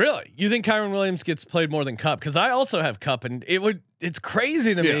Rams. Really? You think Kyren Williams gets played more than Kupp? Because I also have Kupp, and it's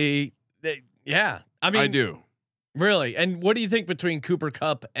crazy to me that I mean I do. Really? And what do you think between Cooper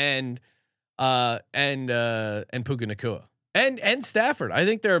Kupp and Puka Nacua? And Stafford? I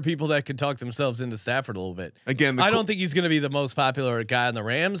think there are people that could talk themselves into Stafford a little bit. Again, I don't think he's going to be the most popular guy on the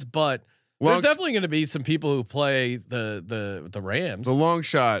Rams, but there's definitely going to be some people who play the Rams. The long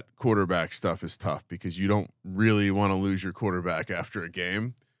shot quarterback stuff is tough because you don't really want to lose your quarterback after a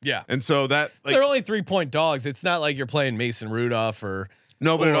game. Yeah, and so that they're only 3-point dogs. It's not like you're playing Mason Rudolph or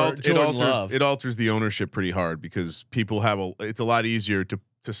no, but it alters the ownership pretty hard because people have it's a lot easier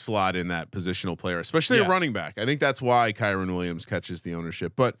to slot in that positional player, especially a running back. I think that's why Kyren Williams catches the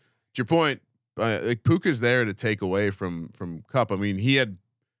ownership. But to your point, like Puka's there to take away from Kupp. I mean, he had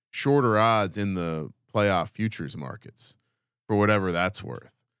shorter odds in the playoff futures markets for whatever that's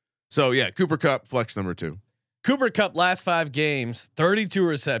worth. So yeah, Cooper Kupp flex number 2. Cooper Kupp last 5 games, 32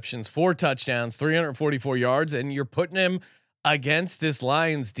 receptions, 4 touchdowns, 344 yards, and you're putting him against this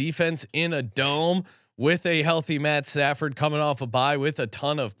Lions defense in a dome with a healthy Matt Stafford coming off a bye with a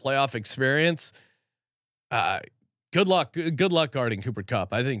ton of playoff experience. Good luck guarding Cooper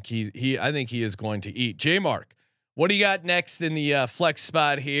Kupp. I think he is going to eat. J-Mark, what do you got next in the flex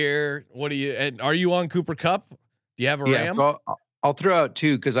spot here? Are you on Cooper Kupp? Do you have a Ram? So I'll throw out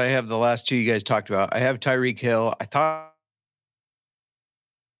 2 because I have the last 2 you guys talked about. I have Tyreek Hill. I thought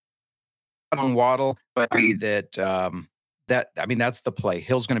on Waddle, but that's the play.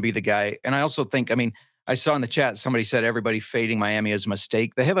 Hill's going to be the guy. And I also think, I saw in the chat somebody said everybody fading Miami is a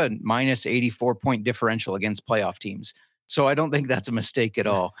mistake. They have a minus 84 point differential against playoff teams, so I don't think that's a mistake at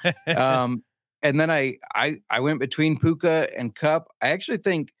all. And then I went between Puka and Kupp. I actually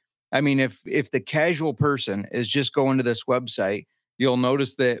think, if the casual person is just going to this website, you'll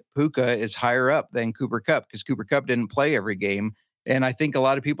notice that Puka is higher up than Cooper Kupp because Cooper Kupp didn't play every game. And I think a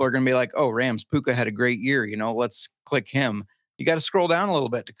lot of people are going to be like, oh, Rams, Puka had a great year. Let's click him. You got to scroll down a little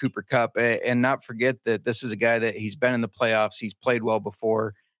bit to Cooper Kupp and not forget that this is a guy that he's been in the playoffs. He's played well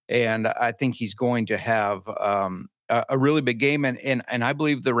before. And I think he's going to have a really big game. And I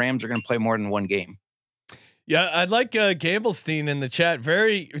believe the Rams are going to play more than one game. Yeah, I'd like Gamblestein in the chat.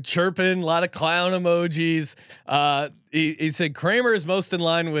 Very chirping, a lot of clown emojis. He said Kramer is most in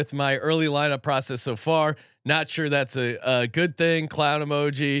line with my early lineup process so far. Not sure that's a good thing. Clown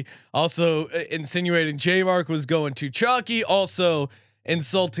emoji. Also insinuating J-Mark was going too chalky. Also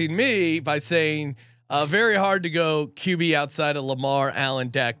insulting me by saying very hard to go QB outside of Lamar, Allen,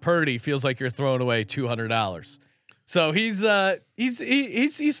 Dak, Purdy. Feels like you're throwing away $200. So he's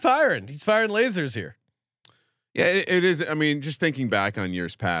firing. He's firing lasers here. Yeah, it is. Just thinking back on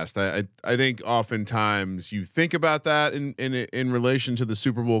years past, I think oftentimes you think about that in relation to the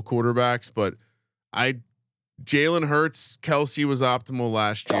Super Bowl quarterbacks, but Jalen Hurts, Kelsey was optimal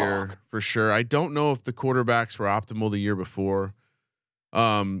last year for sure. I don't know if the quarterbacks were optimal the year before.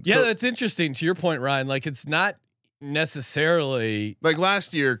 That's interesting to your point, Ryan. Like it's not necessarily like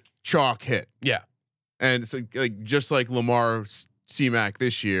last year chalk hit. Yeah. And so just like Lamar C-Mac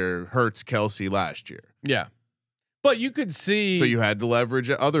this year, Hurts, Kelsey last year. Yeah. But you could see. So you had to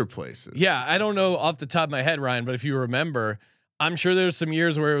leverage at other places. Yeah. I don't know off the top of my head, Ryan, but if you remember, I'm sure there's some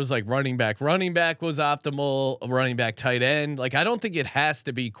years where it was like running back was optimal, running back, tight end. Like, I don't think it has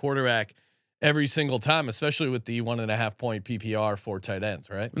to be quarterback every single time, especially with the 1.5 point PPR for tight ends.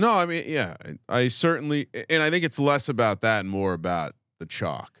 Right. No, I certainly, and I think it's less about that and more about the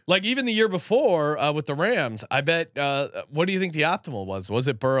chalk. Like even the year before with the Rams, I bet, what do you think the optimal was? Was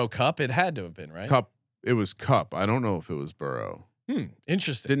it Burrow Kupp? It had to have been, right? Kupp. It was Kupp. I don't know if it was Burrow.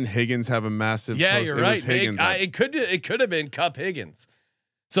 Interesting. Didn't Higgins have a massive? Yeah, you're right. It could have been Kupp Higgins.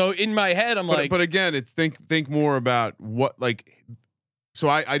 So in my head, but again, it's think more about what like. So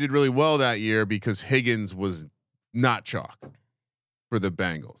I did really well that year because Higgins was not chalk. for the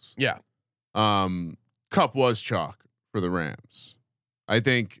Bengals. Yeah. Cup was chalk for the Rams. I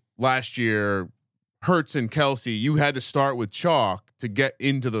think last year, Hurts and Kelsey, you had to start with chalk to get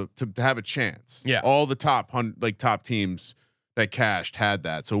into to have a chance. Yeah. All the top teams that cashed had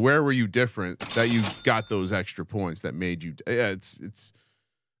that. So where were you different that you got those extra points that made you? Yeah, it's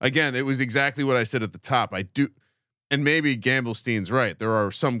again, it was exactly what I said at the top. I do, and maybe Gamblestein's right. There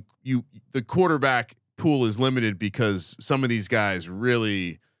are the quarterback pool is limited because some of these guys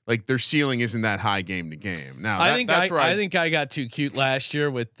really like their ceiling isn't that high game to game. Now I think I got too cute last year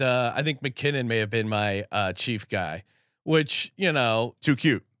with I think McKinnon may have been my chief guy, which too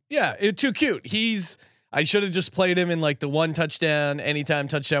cute. Yeah, too cute. I should have just played him in like the 1 touchdown, anytime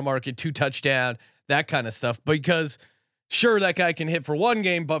touchdown market, 2 touchdown, that kind of stuff. Because sure, that guy can hit for 1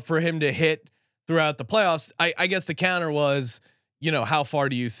 game, but for him to hit throughout the playoffs, I guess the counter was, how far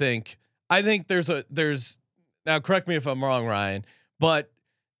do you think? I think there's now correct me if I'm wrong, Ryan, but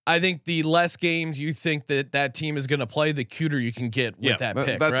I think the less games you think that team is going to play, the cuter you can get with that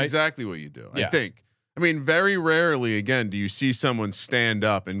pick. That's right? exactly what you do. Yeah. I think. I mean, very rarely, again, do you see someone stand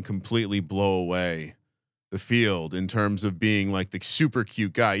up and completely blow away the field in terms of being like the super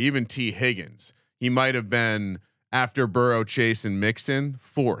cute guy. Even T. Higgins, he might have been after Burrow, Chase, and Mixon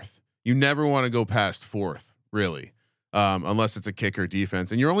 4th. You never want to go past 4th, really, unless it's a kicker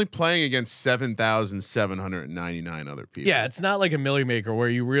defense, and you're only playing against 7,799 other people. Yeah, it's not like a Millie Maker where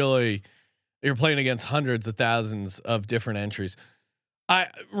you're playing against hundreds of thousands of different entries.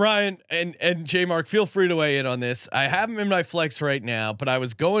 Ryan and J Mark, feel free to weigh in on this. I have him in my flex right now, but I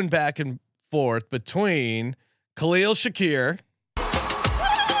was going back and forth between Khalil Shakir,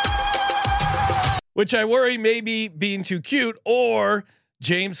 which I worry maybe being too cute, or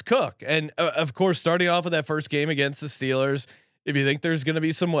James Cook. And of course, starting off with that first game against the Steelers, if you think there's going to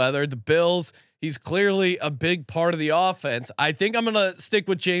be some weather, the Bills, he's clearly a big part of the offense. I think I'm going to stick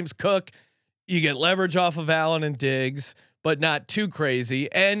with James Cook. You get leverage off of Allen and Diggs, but not too crazy.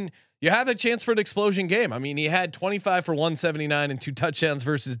 And you have a chance for an explosion game. I mean, he had 25 for 179 and 2 touchdowns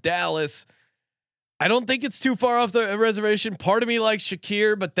versus Dallas. I don't think it's too far off the reservation. Part of me likes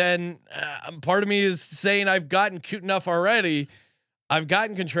Shakir, but then part of me is saying I've gotten cute enough already. I've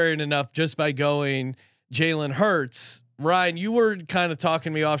gotten contrarian enough just by going Jalen Hurts. Ryan, you were kind of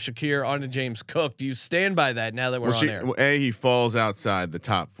talking me off Shakir onto James Cook. Do you stand by that now that we're on air? Well, he falls outside the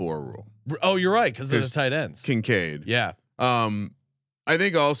top 4 rule. Oh, you're right, because of the tight ends. Kincaid. Yeah. I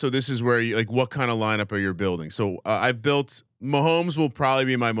think also this is where you like what kind of lineup are you building. So I've built Mahomes will probably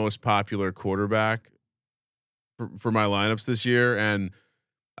be my most popular quarterback for my lineups this year, and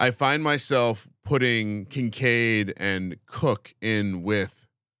I find myself putting Kincaid and Cook in with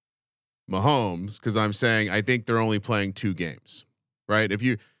Mahomes because I'm saying I think they're only playing 2 games, right? If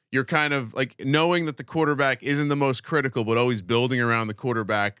you're kind of like knowing that the quarterback isn't the most critical, but always building around the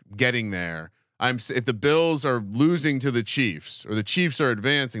quarterback getting there. If the Bills are losing to the Chiefs or the Chiefs are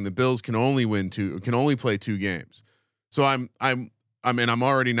advancing, the Bills can only play 2 games. So I'm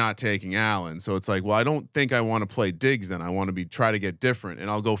already not taking Allen. So it's like, well, I don't think I want to play Diggs. Then I want to try to get different,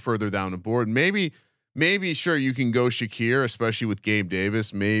 and I'll go further down the board. Maybe sure you can go Shakir, especially with Gabe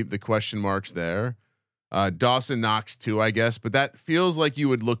Davis. Maybe the question marks there. Dawson Knox too, I guess, but that feels like you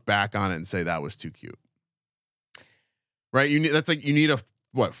would look back on it and say that was too cute, right? You need a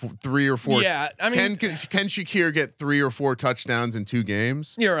 3 or 4. Yeah, I mean, can Shakir get 3 or 4 touchdowns in 2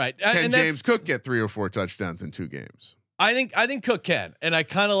 games? You're right. Can James Cook get 3 or 4 touchdowns in 2 games? I think Cook can, and I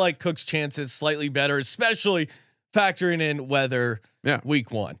kind of like Cook's chances slightly better, especially factoring in weather. Yeah.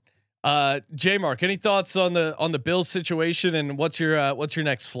 Week 1. J Mark, any thoughts on the Bills situation, and what's your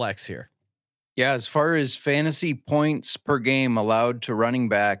next flex here? Yeah, as far as fantasy points per game allowed to running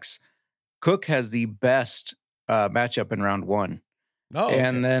backs, Cook has the best matchup in round 1. Oh,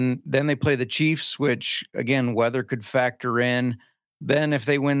 and then they play the Chiefs, which again, weather could factor in. Then if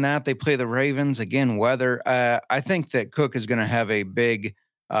they win that, they play the Ravens again, weather. I think that Cook is going to have a big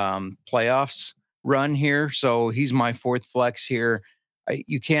playoffs run here. So he's my 4th flex here.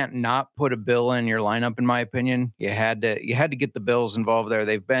 You can't not put a Bill in your lineup, in my opinion. You had to get the Bills involved there.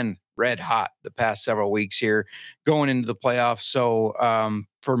 They've been red hot the past several weeks here going into the playoffs. So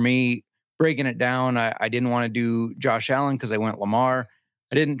for me, breaking it down, I didn't want to do Josh Allen because I went Lamar.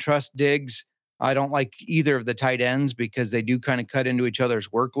 I didn't trust Diggs. I don't like either of the tight ends because they do kind of cut into each other's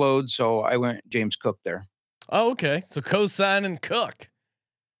workload. So I went James Cook there. Oh, okay. So co-sign and Cook.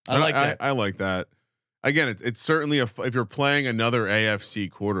 I like that. I like that. Again, it's certainly if you're playing another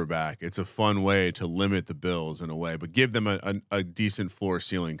AFC quarterback, it's a fun way to limit the Bills in a way, but give them a decent floor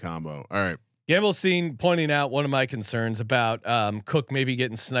ceiling combo. All right. Gamblestein pointing out one of my concerns about Cook maybe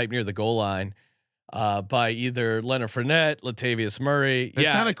getting sniped near the goal line. by either Leonard Fournette, Latavius Murray. They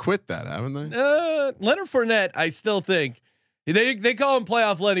kind of quit that, haven't they? Leonard Fournette, I still think they call him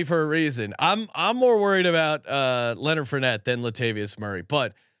Playoff Lenny for a reason. I'm more worried about Leonard Fournette than Latavius Murray,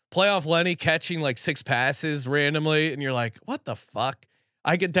 but Playoff Lenny catching like 6 passes randomly, and you're like, what the fuck?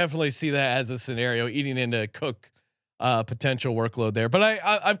 I could definitely see that as a scenario eating into Cook potential workload there. But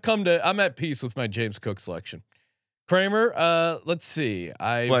I'm at peace with my James Cook selection. Kramer, let's see.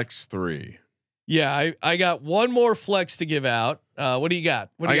 Flex 3. Yeah, I got one more flex to give out. What do you got?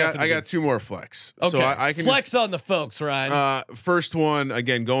 I got 2 more flex. Okay. So I can flex on the folks, Ryan. First one,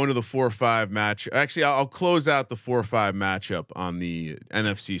 again, going to the 4-5 match. Actually, I'll close out the 4-5 matchup on the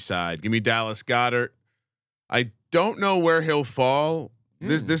NFC side. Give me Dallas Goedert. I don't know where he'll fall.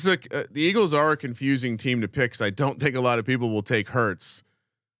 This is the Eagles are a confusing team to pick, because I don't think a lot of people will take Hurts.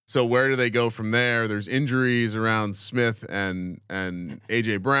 So where do they go from there? There's injuries around Smith and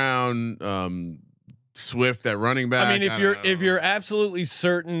AJ Brown, Swift at running back. I mean, if you're absolutely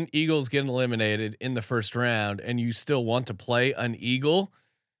certain Eagles get eliminated in the first round and you still want to play an Eagle,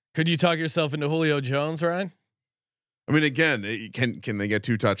 could you talk yourself into Julio Jones, Ryan? I mean, again, can they get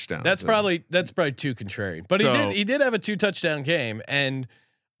 2 touchdowns? That's probably too contrarian. But he did have a 2 touchdown game, and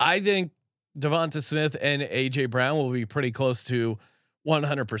I think Devonta Smith and AJ Brown will be pretty close to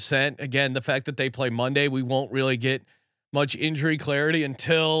 100%. Again, the fact that they play Monday, we won't really get much injury clarity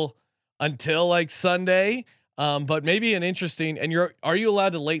until like Sunday. But maybe an interesting. And are you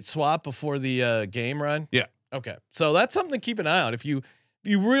allowed to late swap before the game, Ryan? Yeah. Okay. So that's something to keep an eye on if you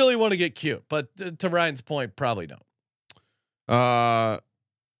really want to get cute. But to Ryan's point, probably don't.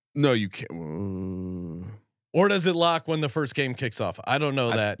 No, you can't. Or does it lock when the first game kicks off? I don't know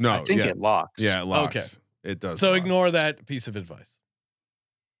that. I think it locks. Yeah, it locks. Okay. It does. So lock. ignore that piece of advice.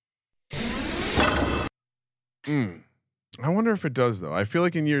 I wonder if it does though. I feel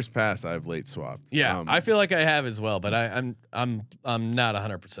like in years past I've late swapped. Yeah, I feel like I have as well, but I'm not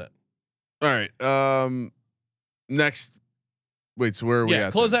 100%. All right. Next. Wait. So where are we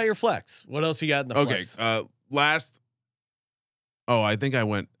at? Close out your flex. What else you got in the flex? Last. Oh, I think I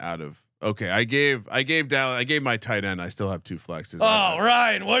went out of. Okay, I gave my tight end. I still have 2 flexes.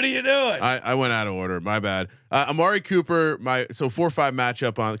 Ryan, what are you doing? I went out of order. My bad. Amari Cooper. 4-5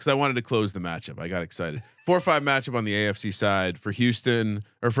 matchup on, because I wanted to close the matchup. I got excited. 4-5 matchup on the AFC side for Houston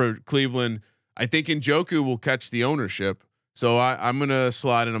or for Cleveland. I think Njoku will catch the ownership, so I'm gonna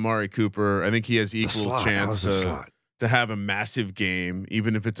slide in Amari Cooper. I think he has equal chance to have a massive game,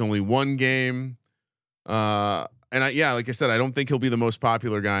 even if it's only 1 game. And like I said, I don't think he'll be the most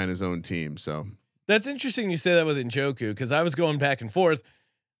popular guy in his own team. So that's interesting you say that with Njoku, because I was going back and forth.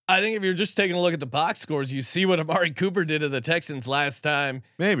 I think if you're just taking a look at the box scores, you see what Amari Cooper did to the Texans last time.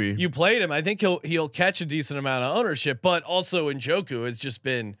 Maybe you played him. I think he'll catch a decent amount of ownership, but also Njoku has just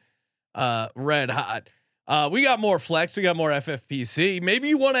been red hot. We got more flex. We got more FFPC. Maybe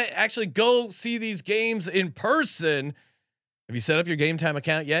you want to actually go see these games in person. Have you set up your Game Time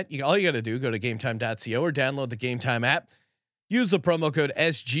account yet? All you got to do, go to gametime.co or download the Game Time app. Use the promo code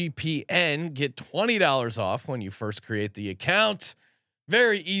SGPN. Get $20 off when you first create the account.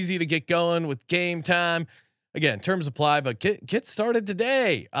 Very easy to get going with Game Time. Again, terms apply, but get started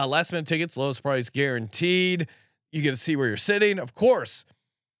today. Last minute tickets, lowest price guaranteed. You get to see where you're sitting. Of course,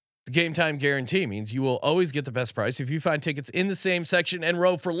 the Game Time guarantee means you will always get the best price. If you find tickets in the same section and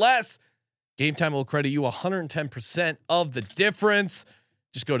row for less, Game Time will credit you 110% of the difference.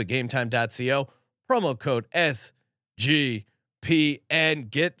 Just go to gametime.co, promo code SGPN,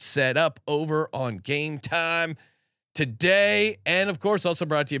 get set up over on Game Time today. And of course, also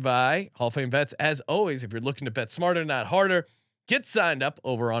brought to you by Hall of Fame Bets. As always, if you're looking to bet smarter, not harder, get signed up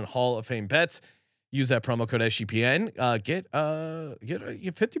over on Hall of Fame Bets. Use that promo code SGPN. Get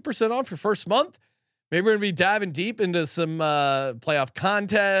 50% off your first month. Maybe we're gonna be diving deep into some playoff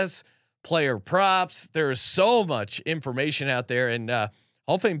contests, player props. There is so much information out there, and Hall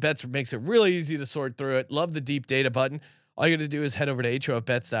of Fame Bets makes it really easy to sort through it. Love the deep data button. All you got to do is head over to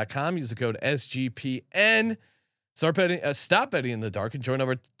HOFBets.com, use the code SGPN, start betting, stop betting in the dark, and join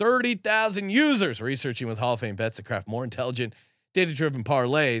over 30,000 users researching with Hall of Fame Bets to craft more intelligent, data-driven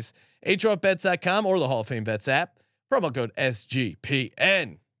parlays. HOFBets.com or the Hall of Fame Bets app. Promo code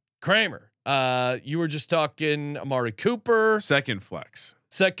SGPN. Kramer, you were just talking Amari Cooper. Second flex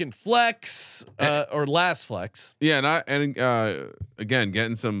or last flex. Yeah, and again,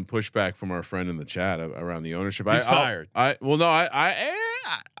 getting some pushback from our friend in the chat around the ownership. He's fired. I'd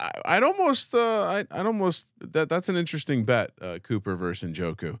almost that's an interesting bet. Cooper versus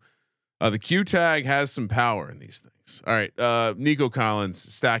Njoku. The Q tag has some power in these things. All right, Nico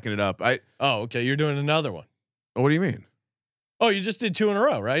Collins stacking it up. Okay, you're doing another one. What do you mean? Oh, you just did 2 in a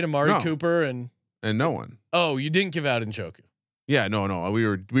row, right? Amari Cooper and and no one. Oh, you didn't give out Njoku. Yeah, no. We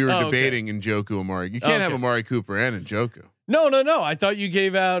were debating Njoku, Amari. You can't have Amari Cooper and Njoku. No. I thought you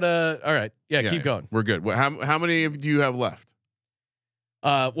gave out. All right. Yeah, keep going. We're good. How many do you have left?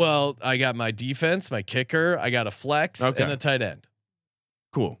 Well, I got my defense, my kicker. I got a flex and a tight end.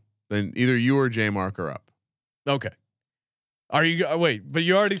 Cool. Then either you or J Mark are up. Okay. Are you? Wait, but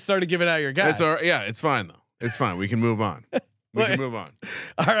you already started giving out your guys. It's fine though. It's fine. We can move on. We can move on.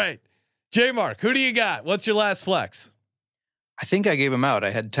 All right, J Mark, who do you got? What's your last flex? I think I gave him out.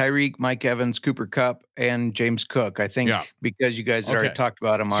 I had Tyreek, Mike Evans, Cooper Kupp, and James Cook. I think because you guys had already talked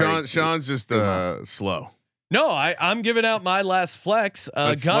about him. Sean's just slow. No, I'm giving out my last flex.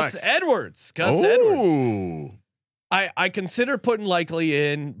 Gus Edwards. Edwards. I consider putting Likely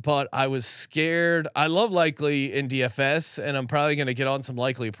in, but I was scared. I love Likely in DFS, and I'm probably going to get on some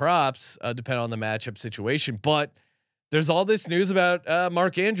Likely props, depending on the matchup situation. But there's all this news about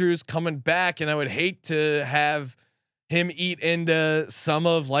Mark Andrews coming back, and I would hate to have him eat into some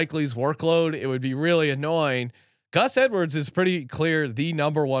of Likely's workload. It would be really annoying. Gus Edwards is pretty clear the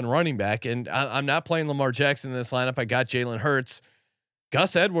number one running back, and I'm not playing Lamar Jackson in this lineup. I got Jalen Hurts.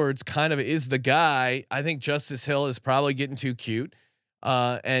 Gus Edwards kind of is the guy. I think Justice Hill is probably getting too cute.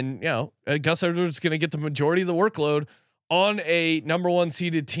 And Gus Edwards is going to get the majority of the workload on a number one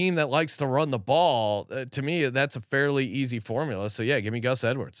seeded team that likes to run the ball. To me, that's a fairly easy formula. So yeah, give me Gus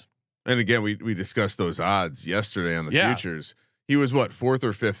Edwards. And again, we discussed those odds yesterday on the futures. He was what, 4th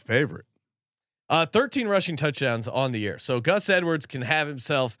or 5th favorite? 13 rushing touchdowns on the year. So Gus Edwards can have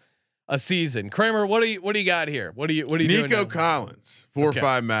himself a season. Kramer, what do you got here? What do you doing? Nico Collins, 4-5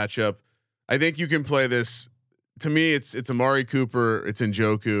 matchup. I think you can play this. To me, it's Amari Cooper, it's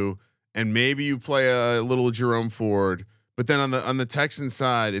Njoku, and maybe you play a little Jerome Ford. But then on the Texans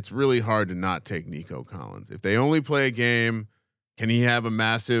side, it's really hard to not take Nico Collins. If they only play a game, can he have a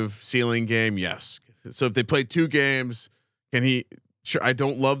massive ceiling game? Yes. So if they play 2 games, can he? Sure. I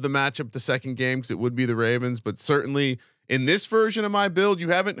don't love the matchup the second game because it would be the Ravens, but certainly in this version of my build, you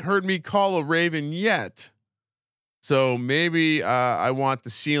haven't heard me call a Raven yet. So maybe I want the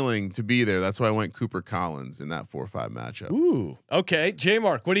ceiling to be there. That's why I went Cooper Collins in that 4-5 matchup. Ooh, okay. J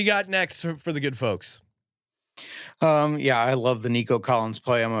Mark, what do you got next for the good folks? I love the Nico Collins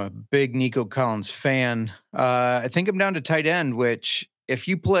play. I'm a big Nico Collins fan. I think I'm down to tight end, which if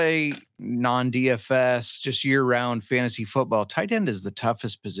you play non-DFS, just year-round fantasy football, tight end is the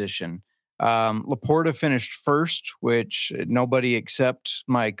toughest position. Laporta finished first, which nobody except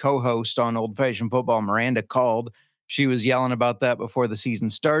my co-host on Old Fashioned Football, Miranda, called. She was yelling about that before the season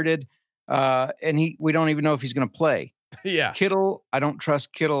started. And we don't even know if he's going to play. Yeah. Kittle, I don't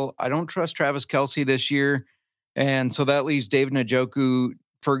trust Kittle. I don't trust Travis Kelce this year. And so that leaves David Njoku,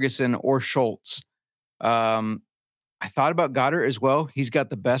 Ferguson, or Schultz. I thought about Goddard as well. He's got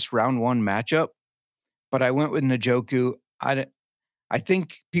the best round 1 matchup, but I went with Njoku. I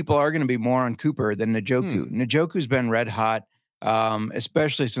think people are going to be more on Cooper than Njoku. Njoku's been red hot,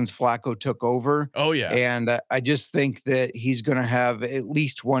 especially since Flacco took over. Oh yeah. And I just think that he's going to have at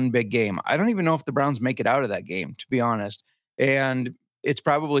least one big game. I don't even know if the Browns make it out of that game, to be honest. And it's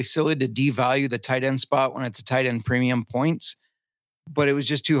probably silly to devalue the tight end spot when it's a tight end premium points, but it was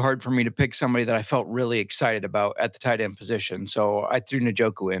just too hard for me to pick somebody that I felt really excited about at the tight end position. So I threw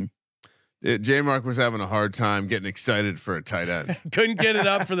Njoku in. J Mark was having a hard time getting excited for a tight end. Couldn't get it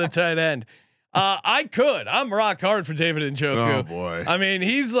up for the tight end. I'm rock hard for David Njoku. Oh boy. I mean,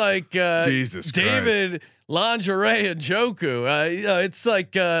 he's like, Jesus David Christ. Lingerie Njoku. It's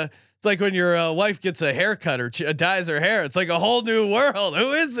like when your wife gets a haircut or dyes her hair. It's like a whole new world.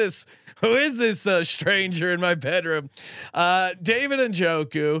 Who is this? Who is this stranger in my bedroom? David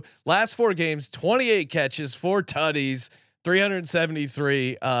Njoku, last 4 games, 28 catches, 4 tutties,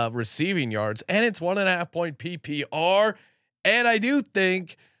 373 receiving yards, and it's 1.5 point PPR. And I do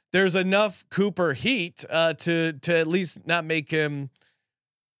think there's enough Cooper heat to at least not make him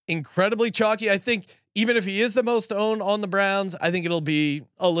incredibly chalky. I think even if he is the most owned on the Browns, I think it'll be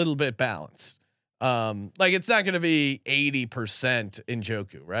a little bit balanced. Like it's not going to be 80%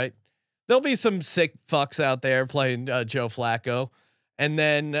 Njoku, right? There'll be some sick fucks out there playing Joe Flacco, and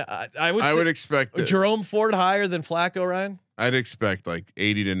then I would expect Jerome Ford higher than Flacco. Ryan, I'd expect like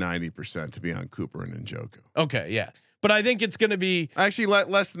 80 to 90% to be on Cooper and Njoku. Okay, yeah, but I think it's going to be actually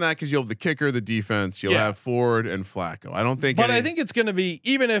less than that because you'll have the kicker, the defense, you'll have Ford and Flacco. I don't think, but I think it's going to be,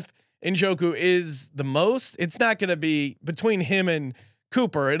 even if Njoku is the most, it's not going to be between him and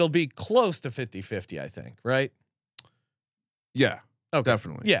Cooper. It'll be close to 50-50, I think, right? Yeah. Okay.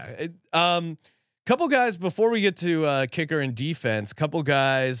 Definitely. Yeah. Couple guys before we get to kicker and defense, couple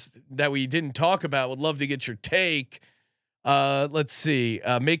guys that we didn't talk about, would love to get your take. Let's see.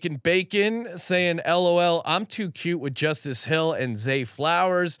 Making Bacon saying, "LOL, I'm too cute with Justice Hill and Zay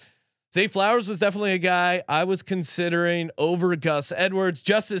Flowers." Zay Flowers was definitely a guy I was considering over Gus Edwards.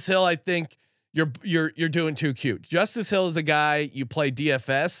 Justice Hill, I think you're doing too cute. Justice Hill is a guy you play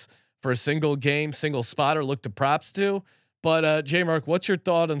DFS for a single game, single spot, or look to props to. But J Mark, what's your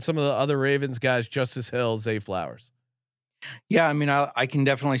thought on some of the other Ravens guys? Justice Hill, Zay Flowers. Yeah, I mean, I can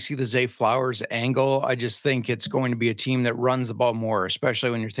definitely see the Zay Flowers angle. I just think it's going to be a team that runs the ball more,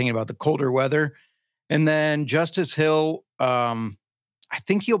 especially when you're thinking about the colder weather. And then Justice Hill, I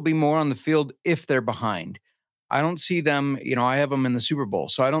think he'll be more on the field if they're behind. I don't see them, I have them in the Super Bowl,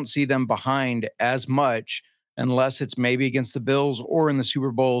 so I don't see them behind as much unless it's maybe against the Bills or in the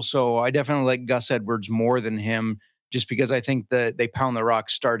Super Bowl. So I definitely like Gus Edwards more than him, just because I think that they pound the rock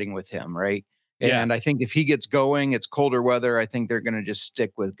starting with him, right? Yeah. And I think if he gets going, it's colder weather. I think they're going to just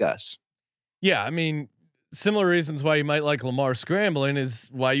stick with Gus. Yeah, I mean, similar reasons why you might like Lamar scrambling is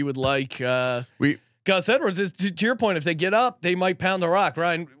why you would like Gus Edwards. Is to your point, if they get up, they might pound the rock.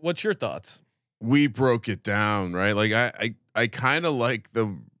 Ryan, what's your thoughts? We broke it down, right? Like I kind of like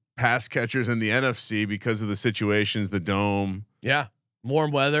the pass catchers in the NFC because of the situations, the dome. Yeah,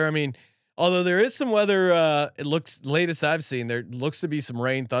 warm weather. I mean, although there is some weather, it looks, latest I've seen, there looks to be some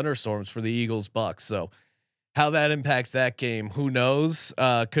rain thunderstorms for the Eagles Bucks. So how that impacts that game, who knows?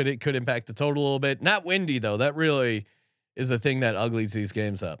 Could impact the total a little bit. Not windy though. That really is the thing that uglies these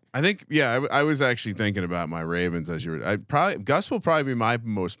games up. I think, yeah, I was actually thinking about my Ravens as Gus will probably be my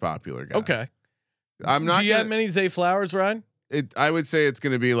most popular guy. Okay. I'm not. Do you have many Zay Flowers, Ryan? I would say it's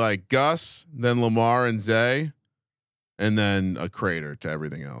going to be like Gus, then Lamar and Zay, and then a crater to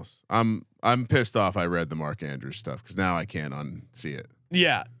everything else. I'm pissed off. I read the Mark Andrews stuff because now I can't unsee it.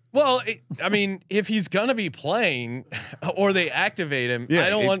 Yeah. Well, I mean, if he's gonna be playing, or they activate him, I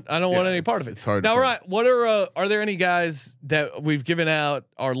don't want any part of it. It's hard. Now, right? What are there any guys that we've given out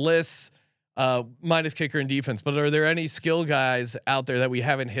our lists, minus kicker and defense? But are there any skill guys out there that we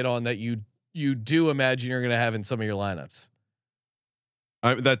haven't hit on that you do imagine you're gonna have in some of your lineups?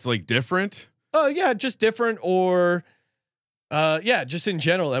 That's like different. Oh yeah, just different, or just in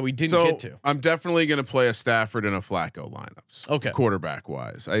general that we didn't get to. I'm definitely going to play a Stafford and a Flacco lineups. Okay. Quarterback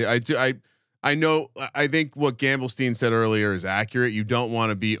wise. I know, I think what Gamblestein said earlier is accurate. You don't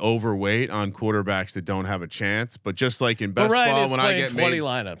want to be overweight on quarterbacks that don't have a chance, but just like in best ball, when I get 20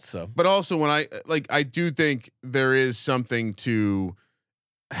 lineups, so, but also when I do think there is something to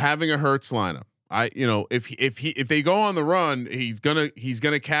having a Hurts lineup. If they go on the run, he's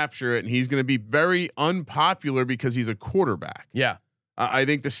gonna capture it, and he's gonna be very unpopular because he's a quarterback. Yeah, I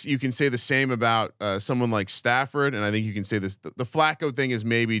think this, you can say the same about someone like Stafford, and I think you can say this. The Flacco thing is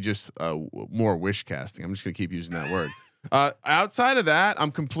maybe just more wish casting. I'm just gonna keep using that word. Outside of that,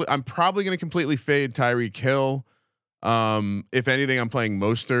 I'm probably gonna completely fade Tyreek Hill. If anything, I'm playing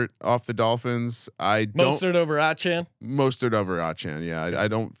Mostert off the Dolphins. Mostert over Achan. Mostert over Achan. Yeah, I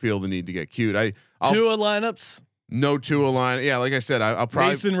don't feel the need to get cute. Tua lineups. No Tua line. Yeah, like I said, I'll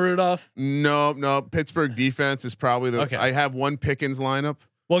probably Mason Rudolph. No. Pittsburgh defense is probably the. Okay. I have one Pickens lineup.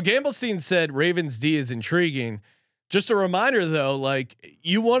 Well, Gamblestein said Ravens D is intriguing. Just a reminder though, like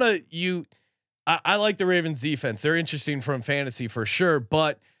I like the Ravens defense. They're interesting from fantasy for sure,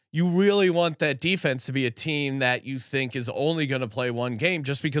 but you really want that defense to be a team that you think is only going to play one game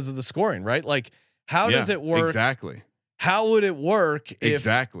just because of the scoring, right? Like, how does it work? Exactly. How would it work?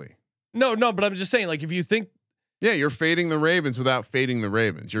 Exactly. No, but I'm just saying, like, if you think, you're fading the Ravens without fading the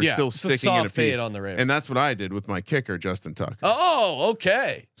Ravens. You're still sticking in a piece on the Ravens, and that's what I did with my kicker, Justin Tucker. Oh,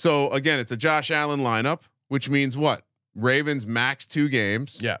 okay. So again, it's a Josh Allen lineup, which means what? Ravens max 2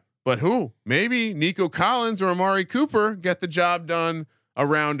 games. Yeah. But who? Maybe Nico Collins or Amari Cooper get the job done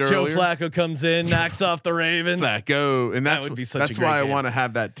around Joe earlier. Flacco comes in, knocks off the Ravens. Flacco, and that would be such. That's why I want to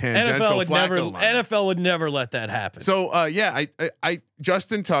have that tangential. NFL would never let that happen. So I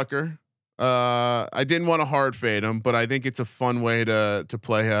Justin Tucker. I didn't want to hard fade him, but I think it's a fun way to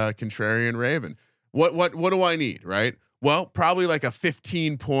play a contrarian Raven. What do I need? Right. Well, probably like a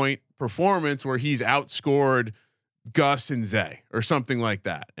 15-point performance where he's outscored Gus and Zay or something like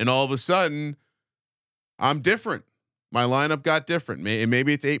that, and all of a sudden, I'm different. My lineup got different.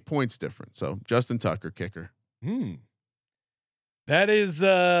 Maybe it's 8 points different. So Justin Tucker, kicker. That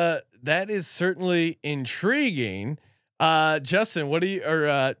is certainly intriguing. Justin, what do you,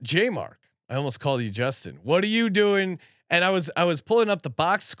 or J Mark? I almost called you Justin. What are you doing? And I was pulling up the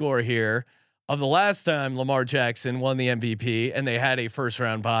box score here of the last time Lamar Jackson won the MVP, and they had a first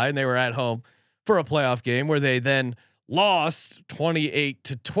round bye, and they were at home for a playoff game where they then lost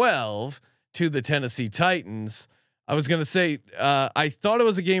 28-12 to the Tennessee Titans. I was gonna say I thought it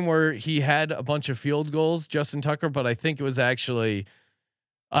was a game where he had a bunch of field goals, Justin Tucker, but I think it was actually,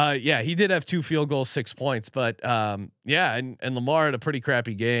 he did have 2 field goals, 6 points, but and Lamar had a pretty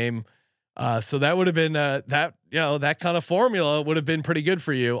crappy game, so that would have been that kind of formula would have been pretty good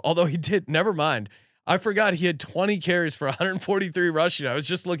for you. Although he did, never mind, I forgot he had 20 carries for 143 rushing. I was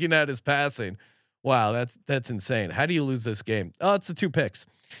just looking at his passing. Wow, that's insane. How do you lose this game? Oh, it's the 2 picks.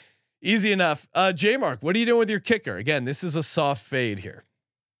 Easy enough. J Mark, what are you doing with your kicker? Again, this is a soft fade here.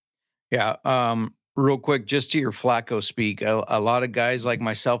 Yeah. Real quick, just to your Flacco speak, a lot of guys like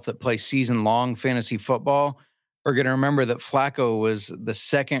myself that play season long fantasy football are going to remember that Flacco was the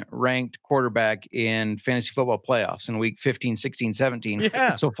 2nd ranked quarterback in fantasy football playoffs in week 15, 16, 17.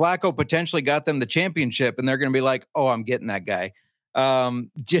 Yeah. So Flacco potentially got them the championship, and they're going to be like, oh, I'm getting that guy.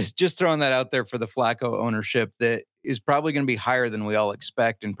 Just throwing that out there for the Flacco ownership that is probably going to be higher than we all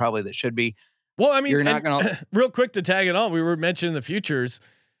expect, and probably that should be. Well, I mean, you're not going to real quick to tag it on. We were mentioning the futures.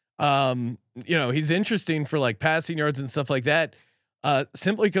 He's interesting for like passing yards and stuff like that.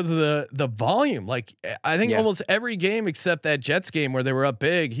 Simply because of the volume. Like I think almost every game except that Jets game where they were up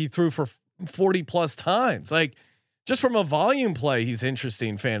big, he threw for 40 plus times. Like just from a volume play, he's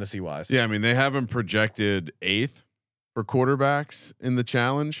interesting fantasy wise. Yeah, I mean they have him projected 8th for quarterbacks in the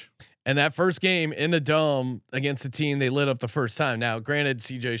challenge. And that first game in the dome against the team they lit up the first time. Now, granted,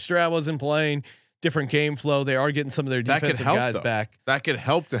 CJ Stroud wasn't playing, different game flow. They are getting some of their defensive guys back. That could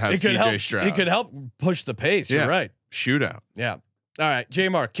help to have CJ Stroud. It could help push the pace. Yeah. You're right. Shootout. Yeah. All right. J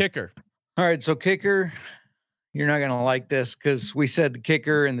Mark, kicker. All right. So kicker, you're not going to like this because we said the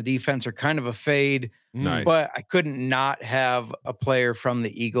kicker and the defense are kind of a fade. Nice. But I couldn't not have a player from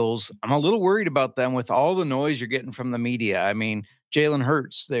the Eagles. I'm a little worried about them with all the noise you're getting from the media. I mean, Jalen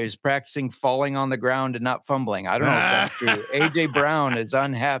Hurts, there's practicing falling on the ground and not fumbling. I don't know if that's true. AJ Brown is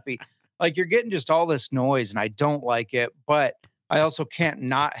unhappy. Like you're getting just all this noise and I don't like it, but I also can't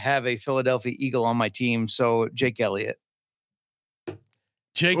not have a Philadelphia Eagle on my team. So Jake Elliott.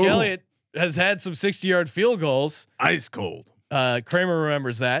 Elliott has had some 60-yard field goals. Ice cold. Kramer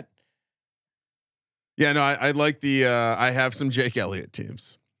remembers that. Yeah, no, I like the. I have some Jake Elliott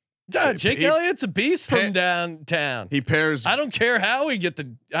teams. Jake Elliott's a beast from downtown. He pairs. I don't care how we get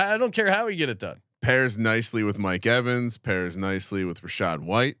it done. Pairs nicely with Mike Evans. Pairs nicely with Rashad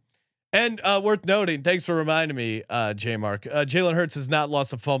White. And worth noting, thanks for reminding me, J Mark. Jalen Hurts has not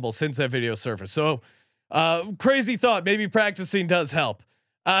lost a fumble since that video surfaced. So crazy thought. Maybe practicing does help.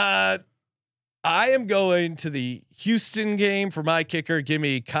 I am going to the Houston game for my kicker. Give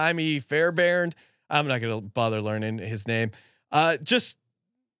me Kaimi Fairbairn. I'm not going to bother learning his name. I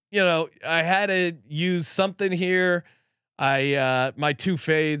had to use something here. My 2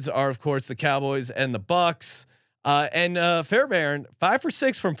 fades are of course the Cowboys and the Bucks. And Fairbairn 5 for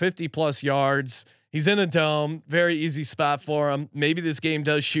 6 from 50 plus yards. He's in a dome, very easy spot for him. Maybe this game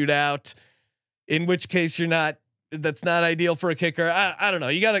does shoot out, in which case that's not ideal for a kicker. I don't know.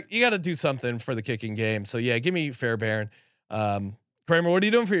 You gotta do something for the kicking game. So yeah, give me Fairbairn. Kramer, what are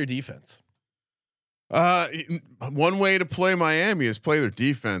you doing for your defense? One way to play Miami is play their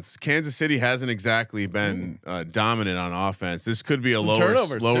defense. Kansas City hasn't exactly been dominant on offense. This could be a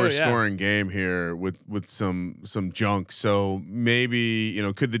lower scoring game here with some junk. So maybe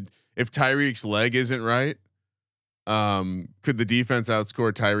if Tyreek's leg isn't right, could the defense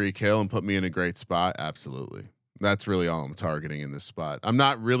outscore Tyreek Hill and put me in a great spot? Absolutely. That's really all I'm targeting in this spot. I'm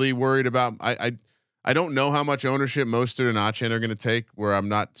not really worried about. I don't know how much ownership Mostert and Achane are going to take. Where I'm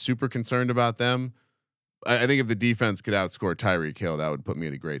not super concerned about them. I think if the defense could outscore Tyreek Hill, that would put me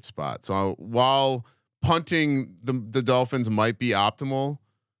in a great spot. So while punting the Dolphins might be optimal,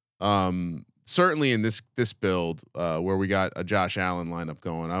 certainly in this build where we got a Josh Allen lineup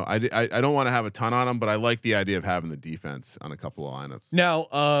going, I don't want to have a ton on him, but I like the idea of having the defense on a couple of lineups.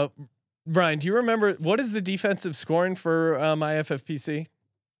 Now, Brian, do you remember what is the defensive scoring for my FFPC?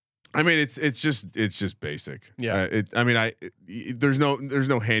 I mean, it's just basic. Yeah. There's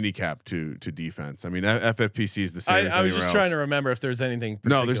no handicap to defense. I mean, FFPC is the same. I was just trying to remember if there's anything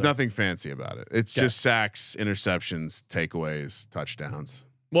particular. No, there's nothing fancy about it. It's just sacks, interceptions, takeaways, touchdowns.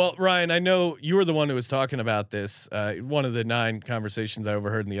 Well, Ryan, I know you were the one who was talking about this. One of the 9 conversations I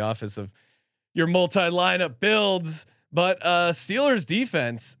overheard in the office of your multi-lineup builds, but Steelers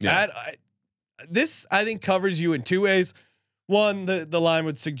defense. Yeah. This I think covers you in 2 ways. One, the line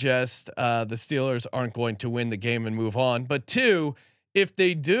would suggest the Steelers aren't going to win the game and move on. But 2, if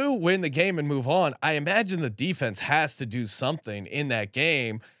they do win the game and move on, I imagine the defense has to do something in that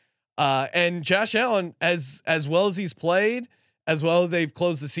game. And Josh Allen, as well as he's played, as well as they've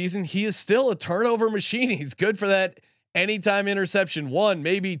closed the season, he is still a turnover machine. He's good for that anytime interception, 1,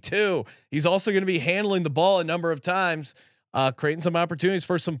 maybe 2. He's also going to be handling the ball a number of times, creating some opportunities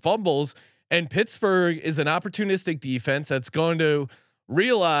for some fumbles. And Pittsburgh is an opportunistic defense that's going to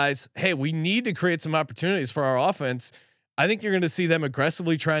realize, hey, we need to create some opportunities for our offense. I think you're going to see them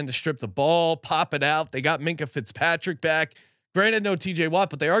aggressively trying to strip the ball, pop it out. They got Minkah Fitzpatrick back. Granted, no TJ Watt,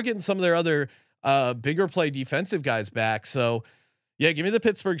 but they are getting some of their other bigger play defensive guys back. So yeah, give me the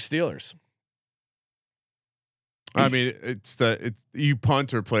Pittsburgh Steelers. I mean, you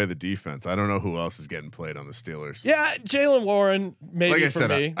punt or play the defense. I don't know who else is getting played on the Steelers. Yeah, Jaylen Warren. Maybe like I for said,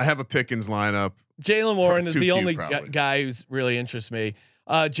 me. I have a Pickens lineup. Jaylen Warren is the only guy who's really interests me.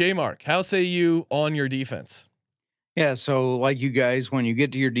 J Mark, how say you on your defense? Yeah, so like you guys, when you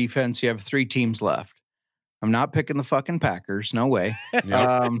get to your defense, you have 3 teams left. I'm not picking the fucking Packers. No way.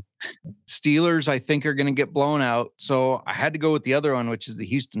 Steelers, I think, are going to get blown out. So I had to go with the other one, which is the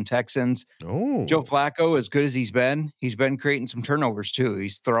Houston Texans. Oh, Joe Flacco, as good as he's been creating some turnovers too.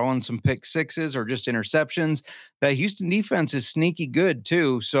 He's throwing some pick sixes or just interceptions. That Houston defense is sneaky good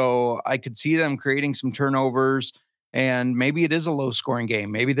too. So I could see them creating some turnovers, and maybe it is a low scoring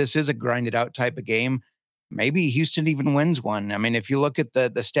game. Maybe this is a grinded out type of game. Maybe Houston even wins one. I mean, if you look at the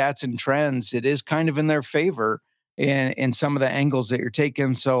stats and trends, it is kind of in their favor in some of the angles that you're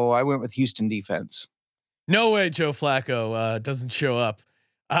taking. So I went with Houston defense. No way Joe Flacco doesn't show up.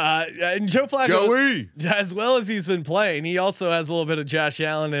 And Joe Flacco, as well as he's been playing, he also has a little bit of Josh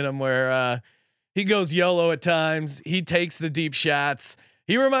Allen in him where he goes YOLO at times. He takes the deep shots.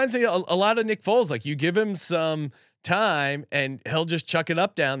 He reminds me a lot of Nick Foles. Like, you give him some time and he'll just chuck it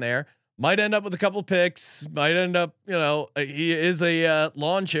up down there. Might end up with a couple picks. Might end up, he is a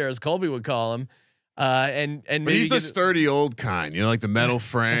lawn chair, as Colby would call him. And but he's the sturdy old kind, like the metal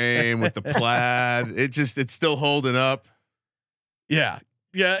frame with the plaid. It's still holding up. Yeah.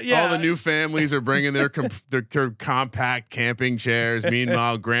 All the new families are bringing their compact camping chairs.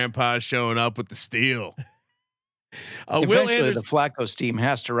 Meanwhile, Grandpa's showing up with the steel. Eventually, the Flacco team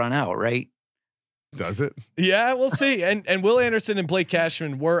has to run out, right? Does it? Yeah, we'll see. And Will Anderson and Blake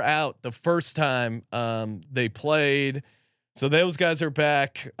Cashman were out the first time they played, so those guys are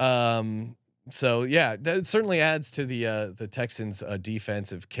back. So yeah, that certainly adds to the Texans'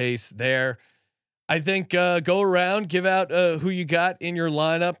 defensive case there. I think go around, give out who you got in your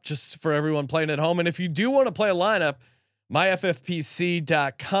lineup, just for everyone playing at home. And if you do want to play a lineup,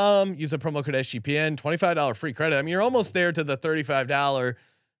 myffpc.com, use a promo code SGPN, $25 free credit. I mean, you're almost there to the $35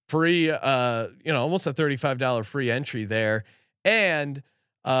 free, almost a $35 free entry there. And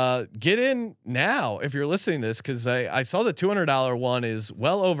get in now if you're listening to this, because I saw the $200 one is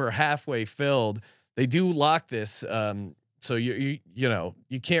well over halfway filled. They do lock this, so you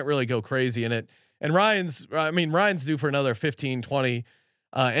can't really go crazy in it. And Ryan's due for another 15-20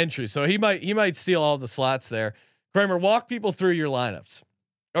 entries, so he might steal all the slots there. Kramer, walk people through your lineups.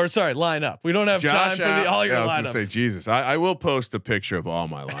 Or sorry, lineup. We don't have time for all your lineups. I was gonna say, Jesus, I will post a picture of all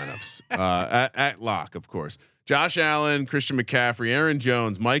my lineups at lock, of course. Josh Allen, Christian McCaffrey, Aaron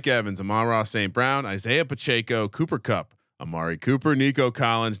Jones, Mike Evans, Amon-Ra St. Brown, Isaiah Pacheco, Cooper Kupp, Amari Cooper, Nico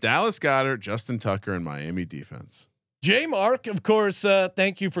Collins, Dallas Goedert, Justin Tucker, and Miami defense. J Mark, of course,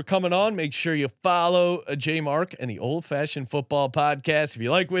 thank you for coming on. Make sure you follow J Mark and the Old Fashioned Football Podcast. If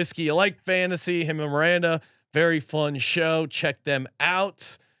you like whiskey, you like fantasy, him and Miranda, very fun show. Check them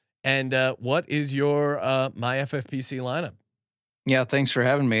out. And what is your My FFPC lineup? Yeah, thanks for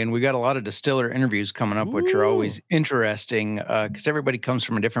having me. And we got a lot of distiller interviews coming up, which are always interesting because everybody comes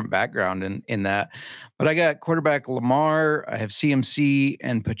from a different background in that. But I got quarterback Lamar, I have CMC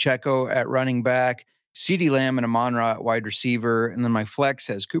and Pacheco at running back, CeeDee Lamb and Amon-Ra at wide receiver, and then my flex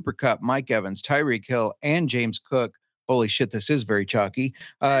has Cooper Kupp, Mike Evans, Tyreek Hill, and James Cook. Holy shit, this is very chalky.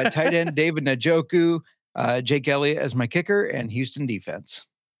 Tight end David Njoku, Jake Elliott as my kicker, and Houston defense.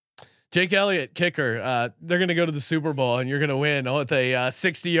 Jake Elliott kicker. They're going to go to the Super Bowl and you're going to win with a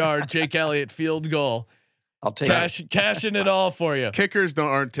 60-yard Jake Elliott field goal. I'll take cashing it all for you. Kickers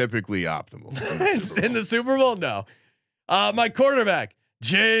aren't typically optimal in the Super Bowl. No. My quarterback,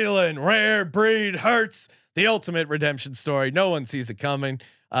 Jalen Rare Breed Hurts, the ultimate redemption story. No one sees it coming.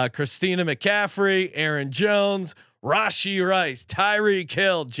 Christina McCaffrey, Aaron Jones, Rashee Rice, Tyreek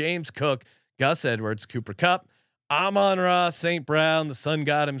Hill, James Cook, Gus Edwards, Cooper Kupp, Amon-Ra St. Brown, the sun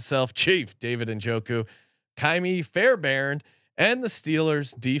god himself, Chief David Njoku, Kaimi Fairbairn, and the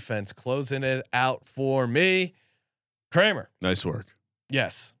Steelers defense closing it out for me. Kramer, nice work.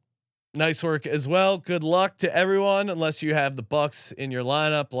 Yes. Nice work as well. Good luck to everyone, unless you have the Bucks in your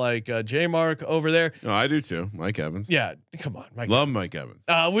lineup, like J Mark over there. No, I do too. Mike Evans. Yeah, come on, Love Mike Evans.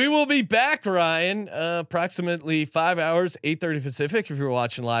 We will be back, Ryan, approximately 5 hours, 8:30 Pacific. If you're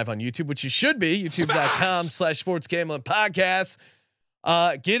watching live on YouTube, which you should be, youtube.com/sportsgamblingpodcast.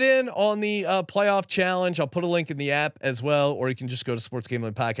 Get in on the playoff challenge. I'll put a link in the app as well, or you can just go to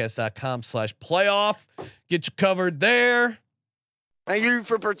sportsgamblingpodcast.com/playoff. Get you covered there. Thank you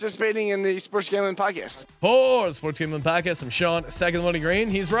for participating in the Sports Gambling Podcast. For the Sports Gambling Podcast, I'm Sean, second money green.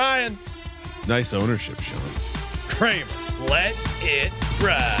 He's Ryan. Nice ownership, Sean. Kramer, let it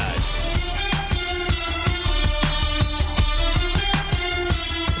ride.